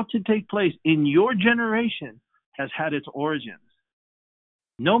about to take place in your generation has had its origins.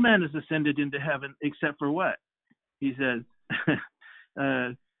 No man has ascended into heaven except for what? He says,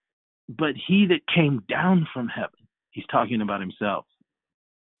 but he that came down from heaven. He's talking about himself.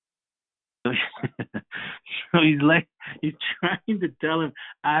 So he's trying to tell him,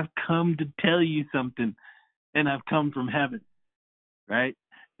 I've come to tell you something, and I've come from heaven, right?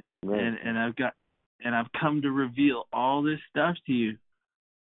 And I've come to reveal all this stuff to you.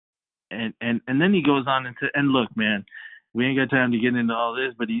 And then he goes on and look, man, we ain't got time to get into all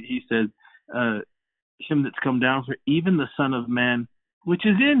this, but he says, him that's come down for even the Son of Man, which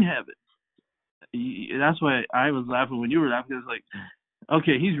is in heaven. That's why I was laughing when you were laughing. It's like,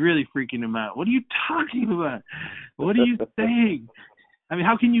 okay, he's really freaking him out. What are you talking about? What are you saying? I mean,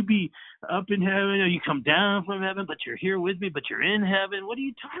 how can you be up in heaven or you come down from heaven, but you're here with me, but you're in heaven? What are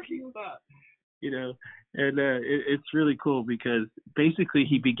you talking about? You know, and it's really cool because basically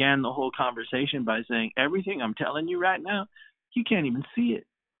he began the whole conversation by saying, everything I'm telling you right now, you can't even see it.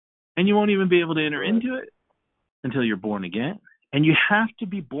 And you won't even be able to enter into it until you're born again. And you have to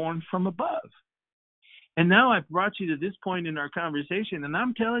be born from above. And now I've brought you to this point in our conversation, and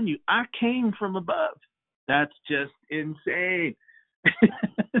I'm telling you, I came from above. That's just insane.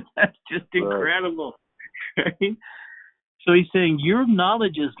 That's just incredible. Right? So he's saying your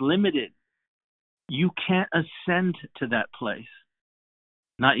knowledge is limited. You can't ascend to that place.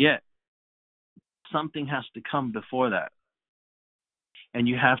 Not yet. Something has to come before that. And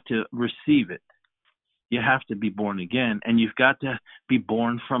you have to receive it. You have to be born again, and you've got to be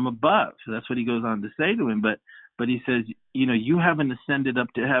born from above. So that's what he goes on to say to him. But he says, you know, you haven't ascended up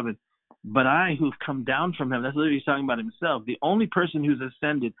to heaven, but I who've come down from heaven. That's literally he's talking about himself. The only person who's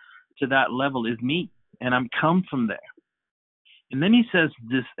ascended to that level is me, and I'm come from there. And then he says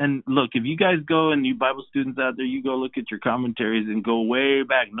this, and look, if you guys go, and you Bible students out there, you go look at your commentaries and go way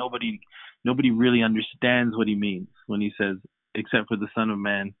back. Nobody really understands what he means when he says, except for the Son of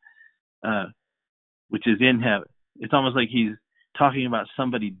Man, which is in heaven. It's almost like he's talking about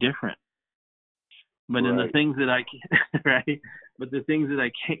somebody different. But in the things that but the things that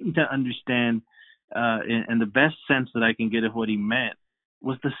I came to understand, and the best sense that I can get of what he meant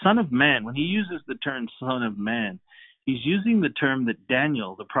was the Son of Man. When he uses the term Son of Man, he's using the term that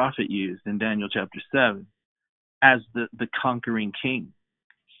Daniel, the prophet, used in Daniel chapter 7 as the conquering king.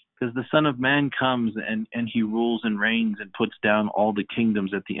 Because the Son of Man comes and he rules and reigns and puts down all the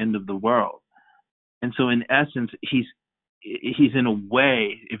kingdoms at the end of the world. And so in essence, he's in a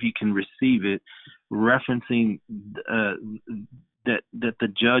way, if you can receive it, referencing that the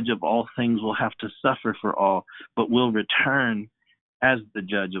judge of all things will have to suffer for all, but will return as the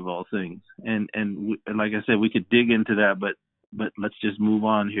judge of all things. And like I said, we could dig into that, but let's just move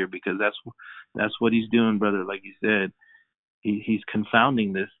on here, because that's what he's doing, brother. Like you said, he's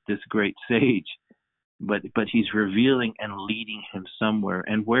confounding this great sage. But he's revealing and leading him somewhere.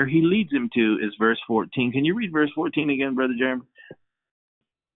 And where he leads him to is verse 14. Can you read verse 14 again, Brother Jeremy?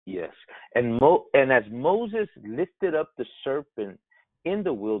 Yes. And as Moses lifted up the serpent in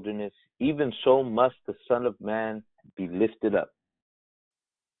the wilderness, even so must the Son of Man be lifted up.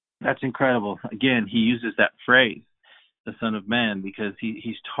 That's incredible. Again, he uses that phrase, the Son of Man, because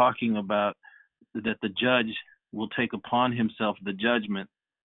he's talking about that the judge will take upon himself the judgment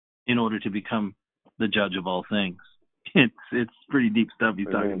in order to become the judge of all things. It's pretty deep stuff he's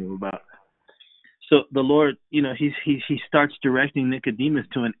talking about. So the Lord, you know, he starts directing Nicodemus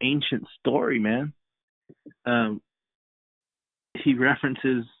to an ancient story, man. He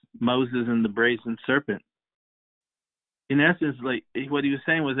references Moses and the brazen serpent. In essence, like what he was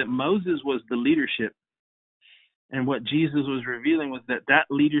saying was that Moses was the leadership, and what Jesus was revealing was that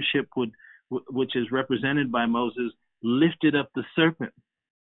leadership which is represented by Moses, lifted up the serpent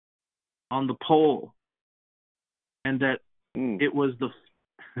on the pole and that it was the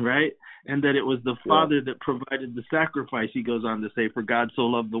right, and that it was the Father that provided the sacrifice. He goes on to say, "For God so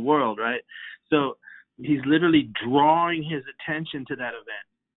loved the world," right? So he's literally drawing his attention to that event,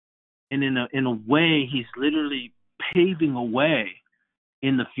 and in a way, he's literally paving a way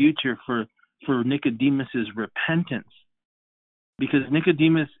in the future for Nicodemus's repentance, because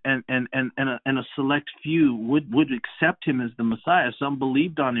Nicodemus and a select few would accept him as the Messiah. Some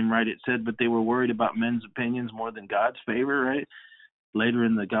believed on him, right? It said, but they were worried about men's opinions more than God's favor, right? Later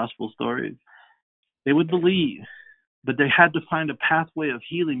in the gospel stories, they would believe, but they had to find a pathway of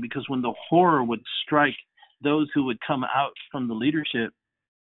healing, because when the horror would strike those who would come out from the leadership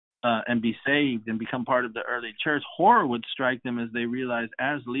and be saved and become part of the early church, horror would strike them as they realized,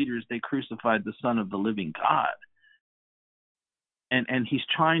 as leaders, they crucified the Son of the living God. And he's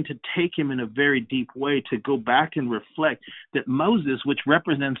trying to take him in a very deep way to go back and reflect that Moses, which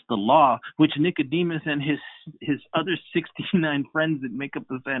represents the law, which Nicodemus and his other 69 friends that make up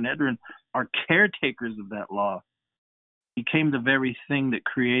the Sanhedrin are caretakers of that law, became the very thing that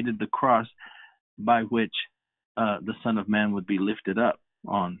created the cross by which the Son of Man would be lifted up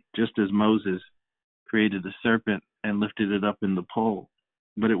on, just as Moses created the serpent and lifted it up in the pole.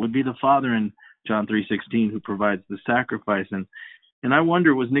 But it would be the Father in John 3:16 who provides the sacrifice. And I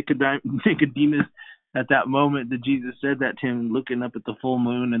wonder, was Nicodemus at that moment that Jesus said that to him, looking up at the full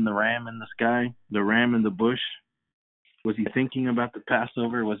moon and the ram in the sky, the ram in the bush? Was he thinking about the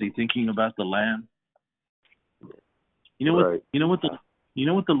Passover? Was he thinking about the lamb? You know what? Right. You know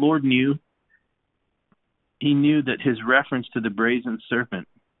what the Lord knew? He knew that his reference to the brazen serpent,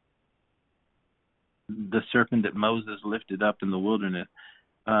 the serpent that Moses lifted up in the wilderness,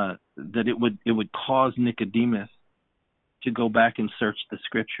 that it would cause Nicodemus to go back and search the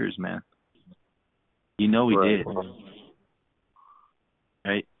scriptures, man. He did.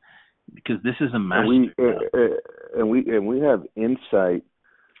 Right? Because this is a master. And we have insight,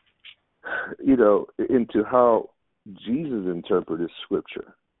 into how Jesus interpreted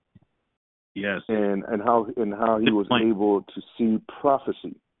scripture. Yes. And how he was able to see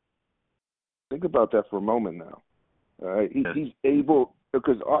prophecy. Think about that for a moment now. All right? He's able,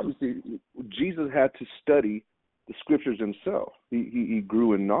 because obviously Jesus had to study the scriptures himself. He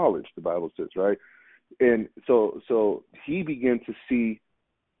grew in knowledge, the Bible says, right? And so he began to see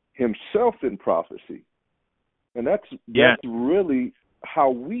himself in prophecy. And that's really how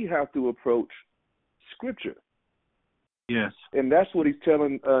we have to approach scripture. Yes. And that's what he's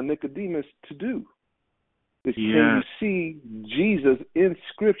telling Nicodemus to do. Is can you see Jesus in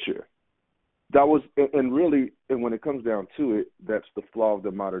scripture? That was, and when it comes down to it, that's the flaw of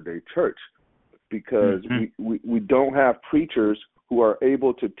the modern day church. Because we don't have preachers who are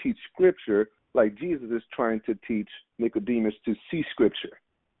able to teach scripture like Jesus is trying to teach Nicodemus to see scripture.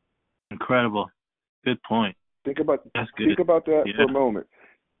 Incredible. Good point. Think about that for a moment.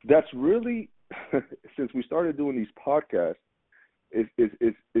 That's really, since we started doing these podcasts,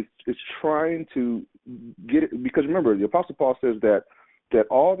 it's trying to get it, because remember, the Apostle Paul says that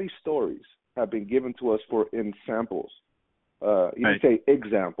all these stories have been given to us in samples. You can say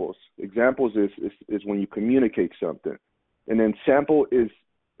examples. Examples is when you communicate something. And then sample is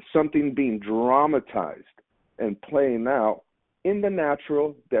something being dramatized and playing out in the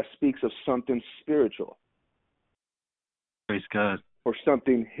natural that speaks of something spiritual. Praise God. Or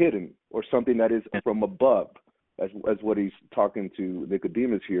something hidden, or something that is from above, as what he's talking to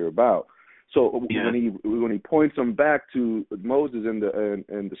Nicodemus here about. So when he points him back to Moses and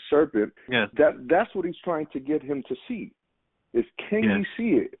the serpent, that's what he's trying to get him to see. Is can you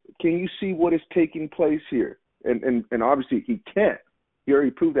see it? Can you see what is taking place here? And obviously he can't. He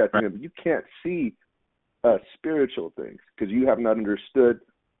already proved that to him. You can't see spiritual things because you have not understood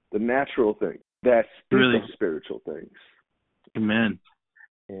the natural things that speak of spiritual things. Amen.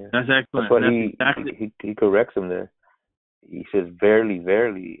 Yeah. That's excellent. That's what he corrects him there. He says, verily,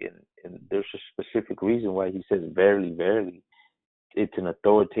 verily, and there's a specific reason why he says verily, verily. It's an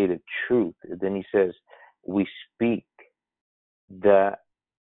authoritative truth. And then he says, we speak that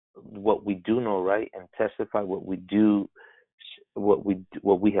what we do know, right, and testify what we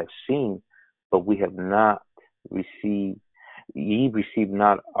have seen, but we have not received. Ye receive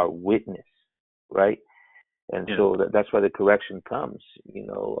not our witness, right? And so that's why the correction comes.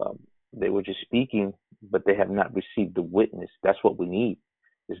 They were just speaking, but they have not received the witness. That's what we need,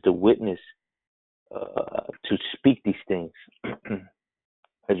 is the witness to speak these things.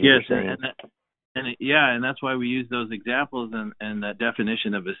 As you were saying. And that's why we use those examples, and that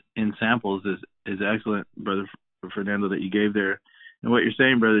definition of in samples is excellent, Brother Fernando, that you gave there. And what you're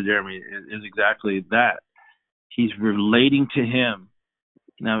saying, Brother Jeremy, is exactly that. He's relating to him.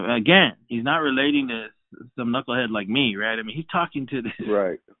 Now, again, he's not relating to some knucklehead like me, right? I mean, he's talking to this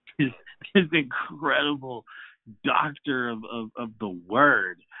right. this incredible doctor of the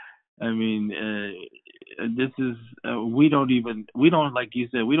word. I mean, this is we don't, like you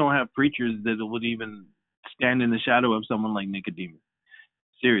said, we don't have preachers that would even stand in the shadow of someone like Nicodemus.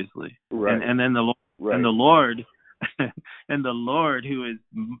 Seriously, right. And then the Lord, right. and the Lord, and the Lord, who is,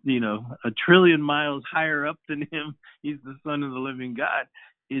 a trillion miles higher up than him, he's the Son of the living God,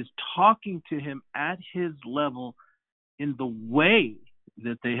 is talking to him at his level in the way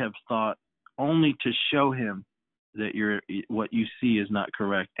that they have thought, only to show him that what you see is not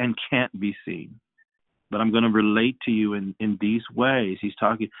correct and can't be seen. But I'm going to relate to you in these ways. He's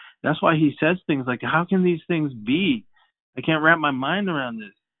talking. That's why he says things like, how can these things be? I can't wrap my mind around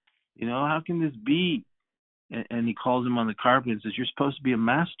this. How can this be? And he calls him on the carpet and says, you're supposed to be a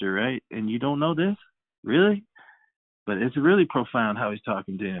master, right? And you don't know this? Really? But it's really profound how he's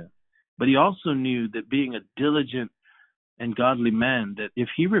talking to him. But he also knew that being a diligent and godly man, that if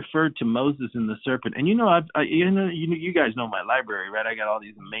he referred to Moses and the serpent, and you guys know my library, right? I got all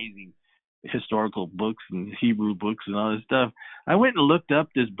these amazing historical books and Hebrew books and all this stuff. I went and looked up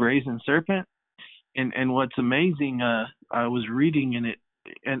this brazen serpent, and what's amazing, I was reading in it,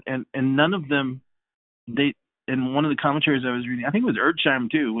 and none of them, in one of the commentaries I was reading, I think it was Erdsheim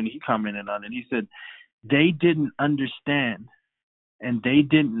too, when he commented on it, he said they didn't understand and they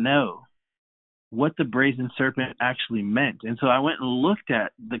didn't know what the brazen serpent actually meant. And so I went and looked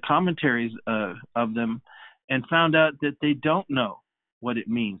at the commentaries of them and found out that they don't know what it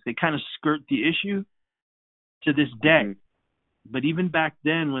means. They kind of skirt the issue to this day. Mm-hmm. But even back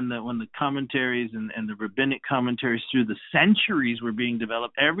then, when the commentaries and the rabbinic commentaries through the centuries were being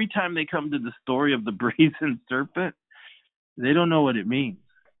developed, every time they come to the story of the brazen serpent, they don't know what it means,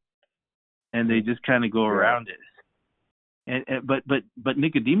 and they just kind of go around it. But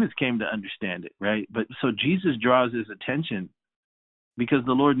Nicodemus came to understand it, right? But so Jesus draws his attention because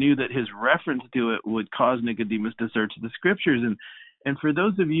the Lord knew that his reference to it would cause Nicodemus to search the scriptures. And for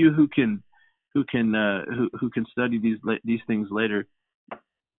those of you who can study these things later,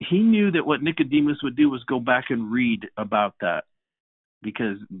 he knew that what Nicodemus would do was go back and read about that,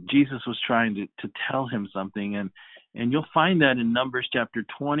 because Jesus was trying to tell him something, and you'll find that in Numbers chapter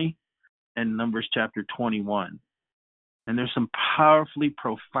 20 and Numbers chapter 21. And there's some powerfully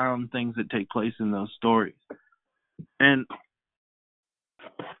profound things that take place in those stories. And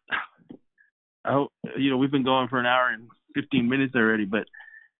we've been going for an hour and 15 minutes already, but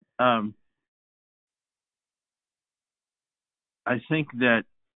I think that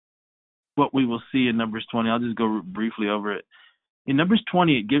what we will see in Numbers 20, I'll just go briefly over it. In Numbers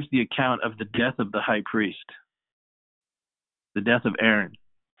 20, it gives the account of the death of the high priest, the death of Aaron.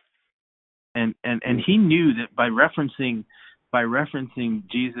 And he knew that by referencing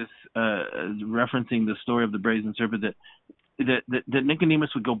Jesus, referencing the story of the brazen serpent, that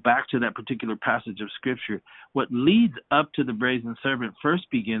Nicodemus would go back to that particular passage of Scripture. What leads up to the brazen serpent first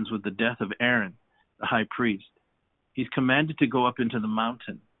begins with the death of Aaron, the high priest. He's commanded to go up into the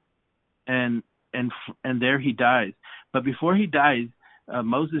mountain, and there he dies. But before he dies,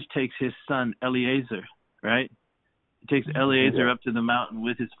 Moses takes his son Eleazar, right? He takes Eleazar up to the mountain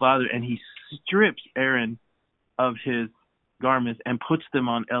with his father, and he strips Aaron of his garments and puts them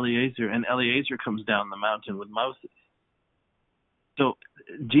on Eleazar, and Eleazar comes down the mountain with Moses. So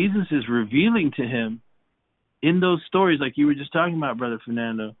Jesus is revealing to him in those stories, like you were just talking about, Brother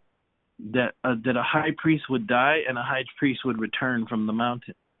Fernando, that a high priest would die and a high priest would return from the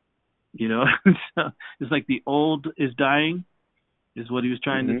mountain. So it's like the old is dying, is what he was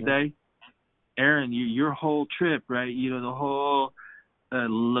trying to say. Aaron, your whole trip, right? The whole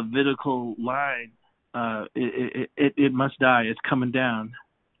Levitical line, it must die. It's coming down,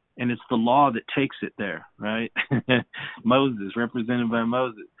 and it's the law that takes it there, right? Moses, represented by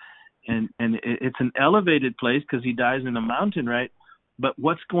Moses, and it's an elevated place because he dies in a mountain, right? But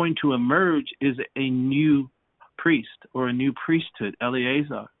what's going to emerge is a new priest or a new priesthood,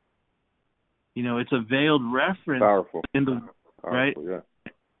 Eleazar. It's a veiled reference. Powerful. Right? Yeah.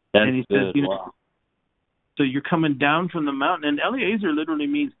 And he says, so you're coming down from the mountain. And Eleazar literally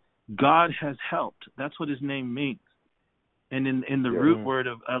means God has helped. That's what his name means. And in the root word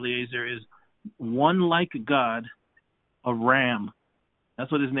of Eleazar is one like God, a ram.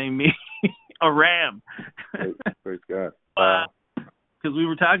 That's what his name means. A ram. Praise God. Because we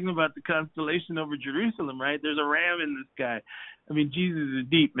were talking about the constellation over Jerusalem, right? There's a ram in the sky. I mean, Jesus is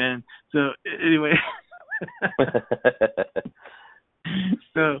deep, man. So anyway.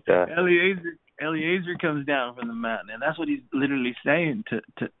 So Eleazar comes down from the mountain, and that's what he's literally saying to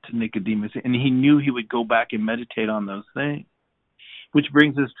Nicodemus. And he knew he would go back and meditate on those things, which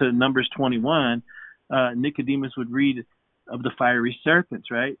brings us to Numbers 21. Nicodemus would read of the fiery serpents,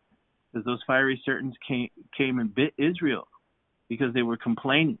 right? Because those fiery serpents came and bit Israel because they were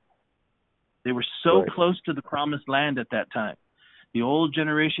complaining. They were so close to the promised land at that time. The old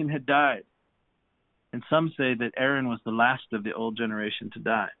generation had died. And some say that Aaron was the last of the old generation to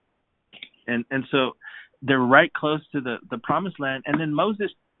die. And so they're right close to the promised land. And then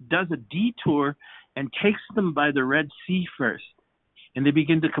Moses does a detour and takes them by the Red Sea first. And they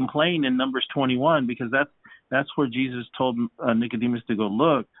begin to complain in Numbers 21 because that's where Jesus told Nicodemus to go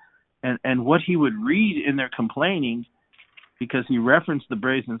look. And what he would read in their complaining, because he referenced the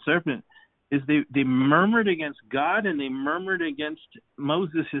brazen serpent, is they murmured against God and they murmured against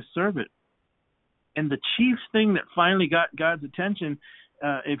Moses, his servant. And the chief thing that finally got God's attention,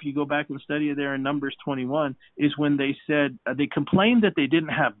 if you go back and study it there in Numbers 21, is when they said, they complained that they didn't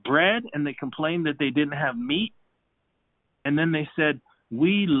have bread and they complained that they didn't have meat. And then they said,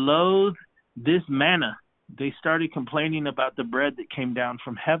 we loathe this manna. They started complaining about the bread that came down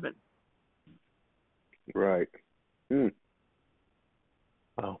from heaven. Right.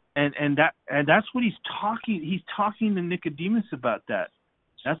 Wow. And that's what he's talking. He's talking to Nicodemus about that.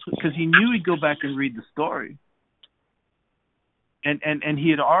 That's because he knew he'd go back and read the story. And he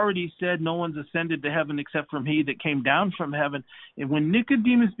had already said, no one's ascended to heaven except from he that came down from heaven. And when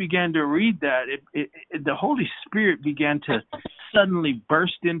Nicodemus began to read that, the Holy Spirit began to suddenly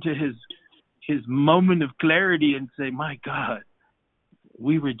burst into his moment of clarity and say, my God,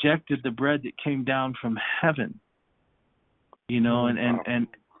 we rejected the bread that came down from heaven. You know, and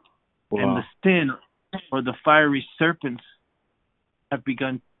the sin or the fiery serpents have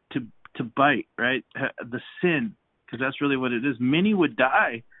begun to bite, right? The sin, because that's really what it is. Many would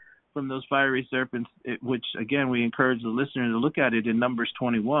die from those fiery serpents, which, again, we encourage the listener to look at it in Numbers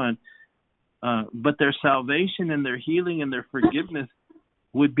 21. But their salvation and their healing and their forgiveness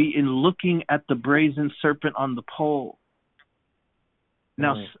would be in looking at the brazen serpent on the pole.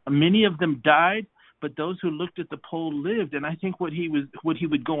 Now, many of them died, but those who looked at the pole lived. And I think what he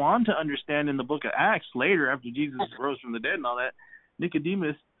would go on to understand in the book of Acts later, after Jesus rose from the dead and all that,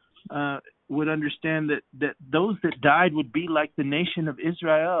 Nicodemus would understand that those that died would be like the nation of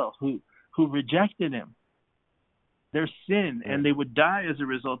Israel who rejected him, their sin, and they would die as a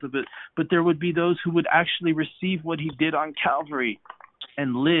result of it. But there would be those who would actually receive what he did on Calvary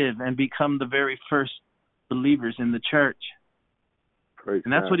and live and become the very first believers in the church.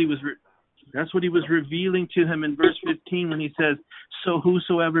 And that's what he was. That's what he was revealing to him in verse 15 when he says, so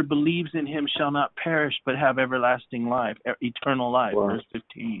whosoever believes in him shall not perish but have everlasting life, eternal life, verse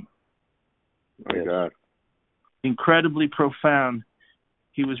 15. My God. Incredibly profound.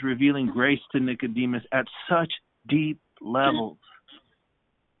 He was revealing grace to Nicodemus at such deep levels.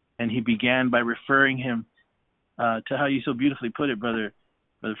 And he began by referring him to how you so beautifully put it, Brother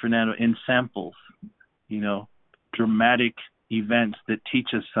Fernando, in samples, dramatic events that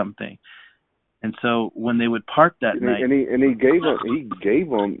teach us something. And so when they would part that night, he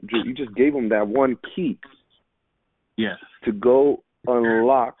just gave him that one key. Yes. To go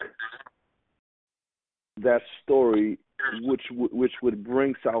unlock that story, which would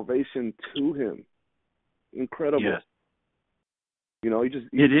bring salvation to him. Incredible. Yes. He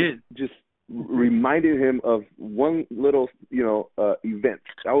just reminded him of one little, event.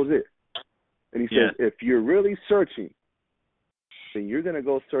 That was it. And he says, if you're really searching, then you're going to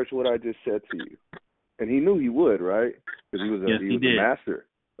go search what I just said to you. And he knew he would, right? Because he was a master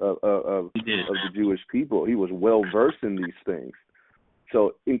of the Jewish people. He was well versed in these things.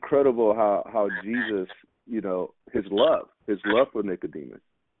 So incredible how Jesus, his love for Nicodemus.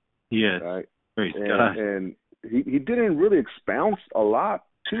 Yes. Right? Praise God. And he didn't really expound a lot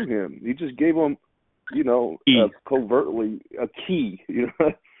to him. He just gave him, covertly a key. Yes.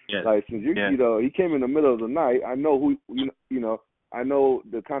 Like since he came in the middle of the night. I know who I know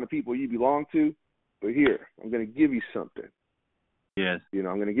the kind of people you belong to, but here I'm going to give you something. Yes.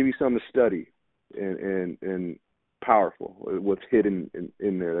 I'm going to give you something to study and powerful. What's hidden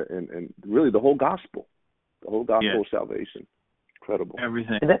in there, and really the whole gospel of salvation. Incredible.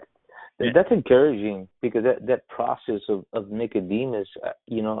 Everything. And that's encouraging because that process of Nicodemus,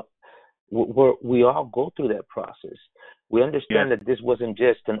 we all go through that process. We understand that this wasn't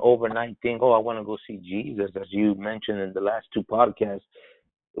just an overnight thing. Oh, I want to go see Jesus, as you mentioned in the last two podcasts.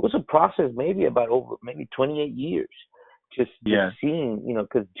 It was a process maybe about over 28 years. Just seeing,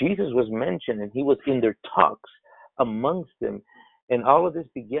 because Jesus was mentioned and he was in their talks amongst them. And all of this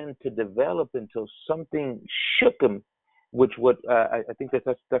began to develop until something shook him, which I think that's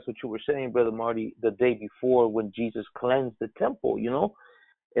what you were saying, Brother Marty, the day before when Jesus cleansed the temple,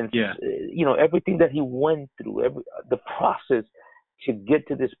 And, everything that he went through, the process to get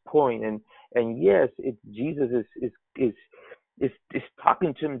to this point. And And yes, Jesus is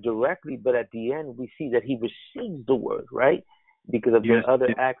talking to him directly, but at the end we see that he receives the word, right? Because of the Yes.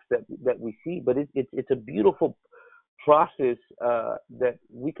 other acts that we see. But it's a beautiful process that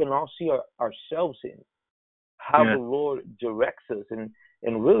we can all see ourselves in. How the Yes. Lord directs us, and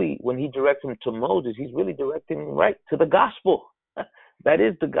really, when He directs him to Moses, He's really directing him right to the gospel. That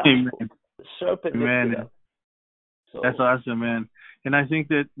is the gospel. Amen. The serpent lifted Amen. up. So That's awesome, man. And I think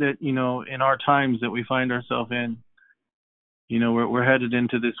that in our times that we find ourselves in, we're headed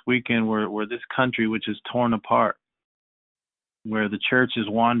into this weekend where this country, which is torn apart, where the church is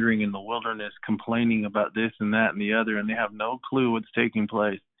wandering in the wilderness, complaining about this and that and the other, and they have no clue what's taking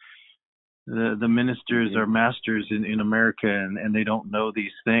place. The ministers are masters in America, and they don't know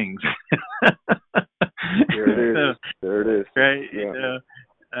these things. There it is. Right? Yeah.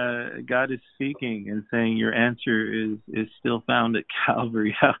 God is speaking and saying your answer is still found at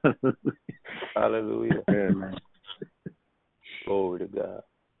Calvary. hallelujah. Amen. Glory to God.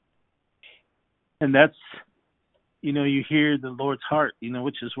 And that's, you hear the Lord's heart,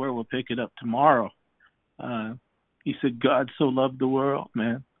 which is where we'll pick it up tomorrow. He said, God so loved the world,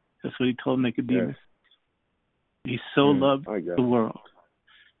 man. That's what he told Nicodemus. Yes. He so loved the world.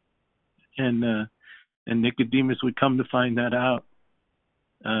 And Nicodemus would come to find that out.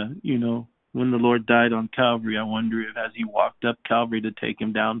 When the Lord died on Calvary, I wonder if as he walked up Calvary to take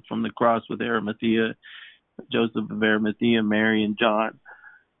him down from the cross with Joseph of Arimathea, Mary and John,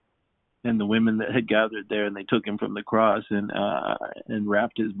 and the women that had gathered there, and they took him from the cross and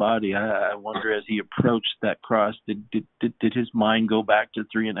wrapped his body. I wonder as he approached that cross, did his mind go back to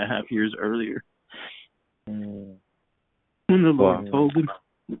 3.5 years earlier when the Lord told him?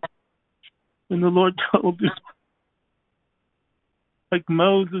 When the Lord told him, like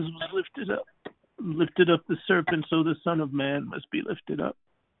Moses was lifted up the serpent, so the Son of Man must be lifted up.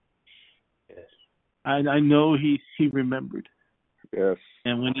 Yes. I know he remembered. Yes.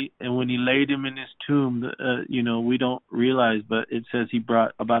 And when he laid him in his tomb, we don't realize, but it says he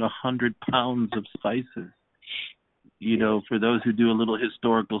brought about 100 pounds of spices. For those who do a little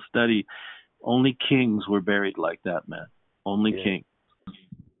historical study, only kings were buried like that, man. Only kings.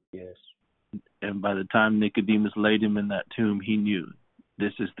 Yes. And by the time Nicodemus laid him in that tomb, he knew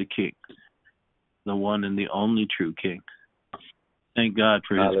this is the king, the one and the only true king. Thank God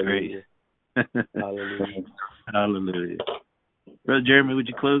for his grace. Hallelujah. Hallelujah. Brother Jeremy, would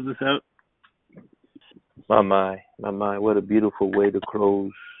you close this out? My what a beautiful way to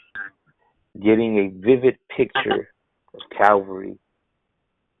close. Getting a vivid picture of Calvary,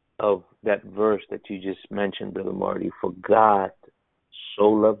 of that verse that you just mentioned, Brother Marty. For God so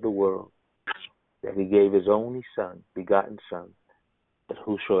loved the world that he gave his only Son, begotten Son, that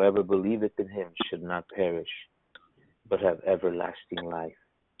whosoever believeth in him should not perish, but have everlasting life.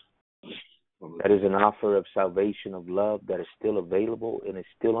 That is an offer of salvation, of love that is still available and is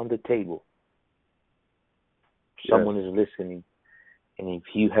still on the table. Someone is listening, and if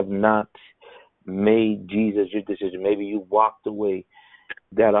you have not made Jesus your decision, maybe you walked away,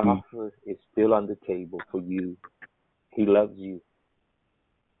 that offer is still on the table for you. He loves you.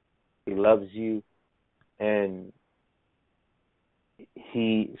 He loves you, and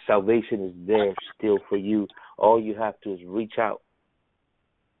salvation is there still for you. All you have to is reach out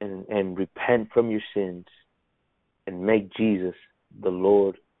and repent from your sins and make Jesus the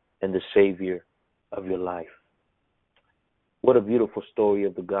Lord and the Savior of your life. What a beautiful story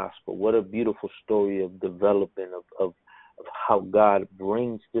of the gospel. What a beautiful story of development of how God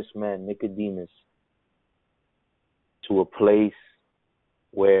brings this man, Nicodemus, to a place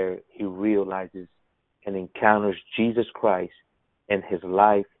where he realizes and encounters Jesus Christ, and his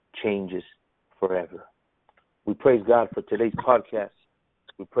life changes forever. We praise God for today's podcast.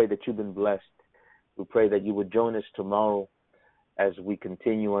 We pray that you've been blessed. We pray that you would join us tomorrow as we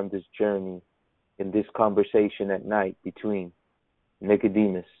continue on this journey in this conversation at night between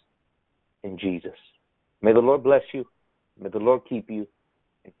Nicodemus and Jesus. May the Lord bless you. May the Lord keep you,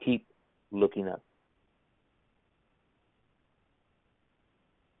 and keep looking up.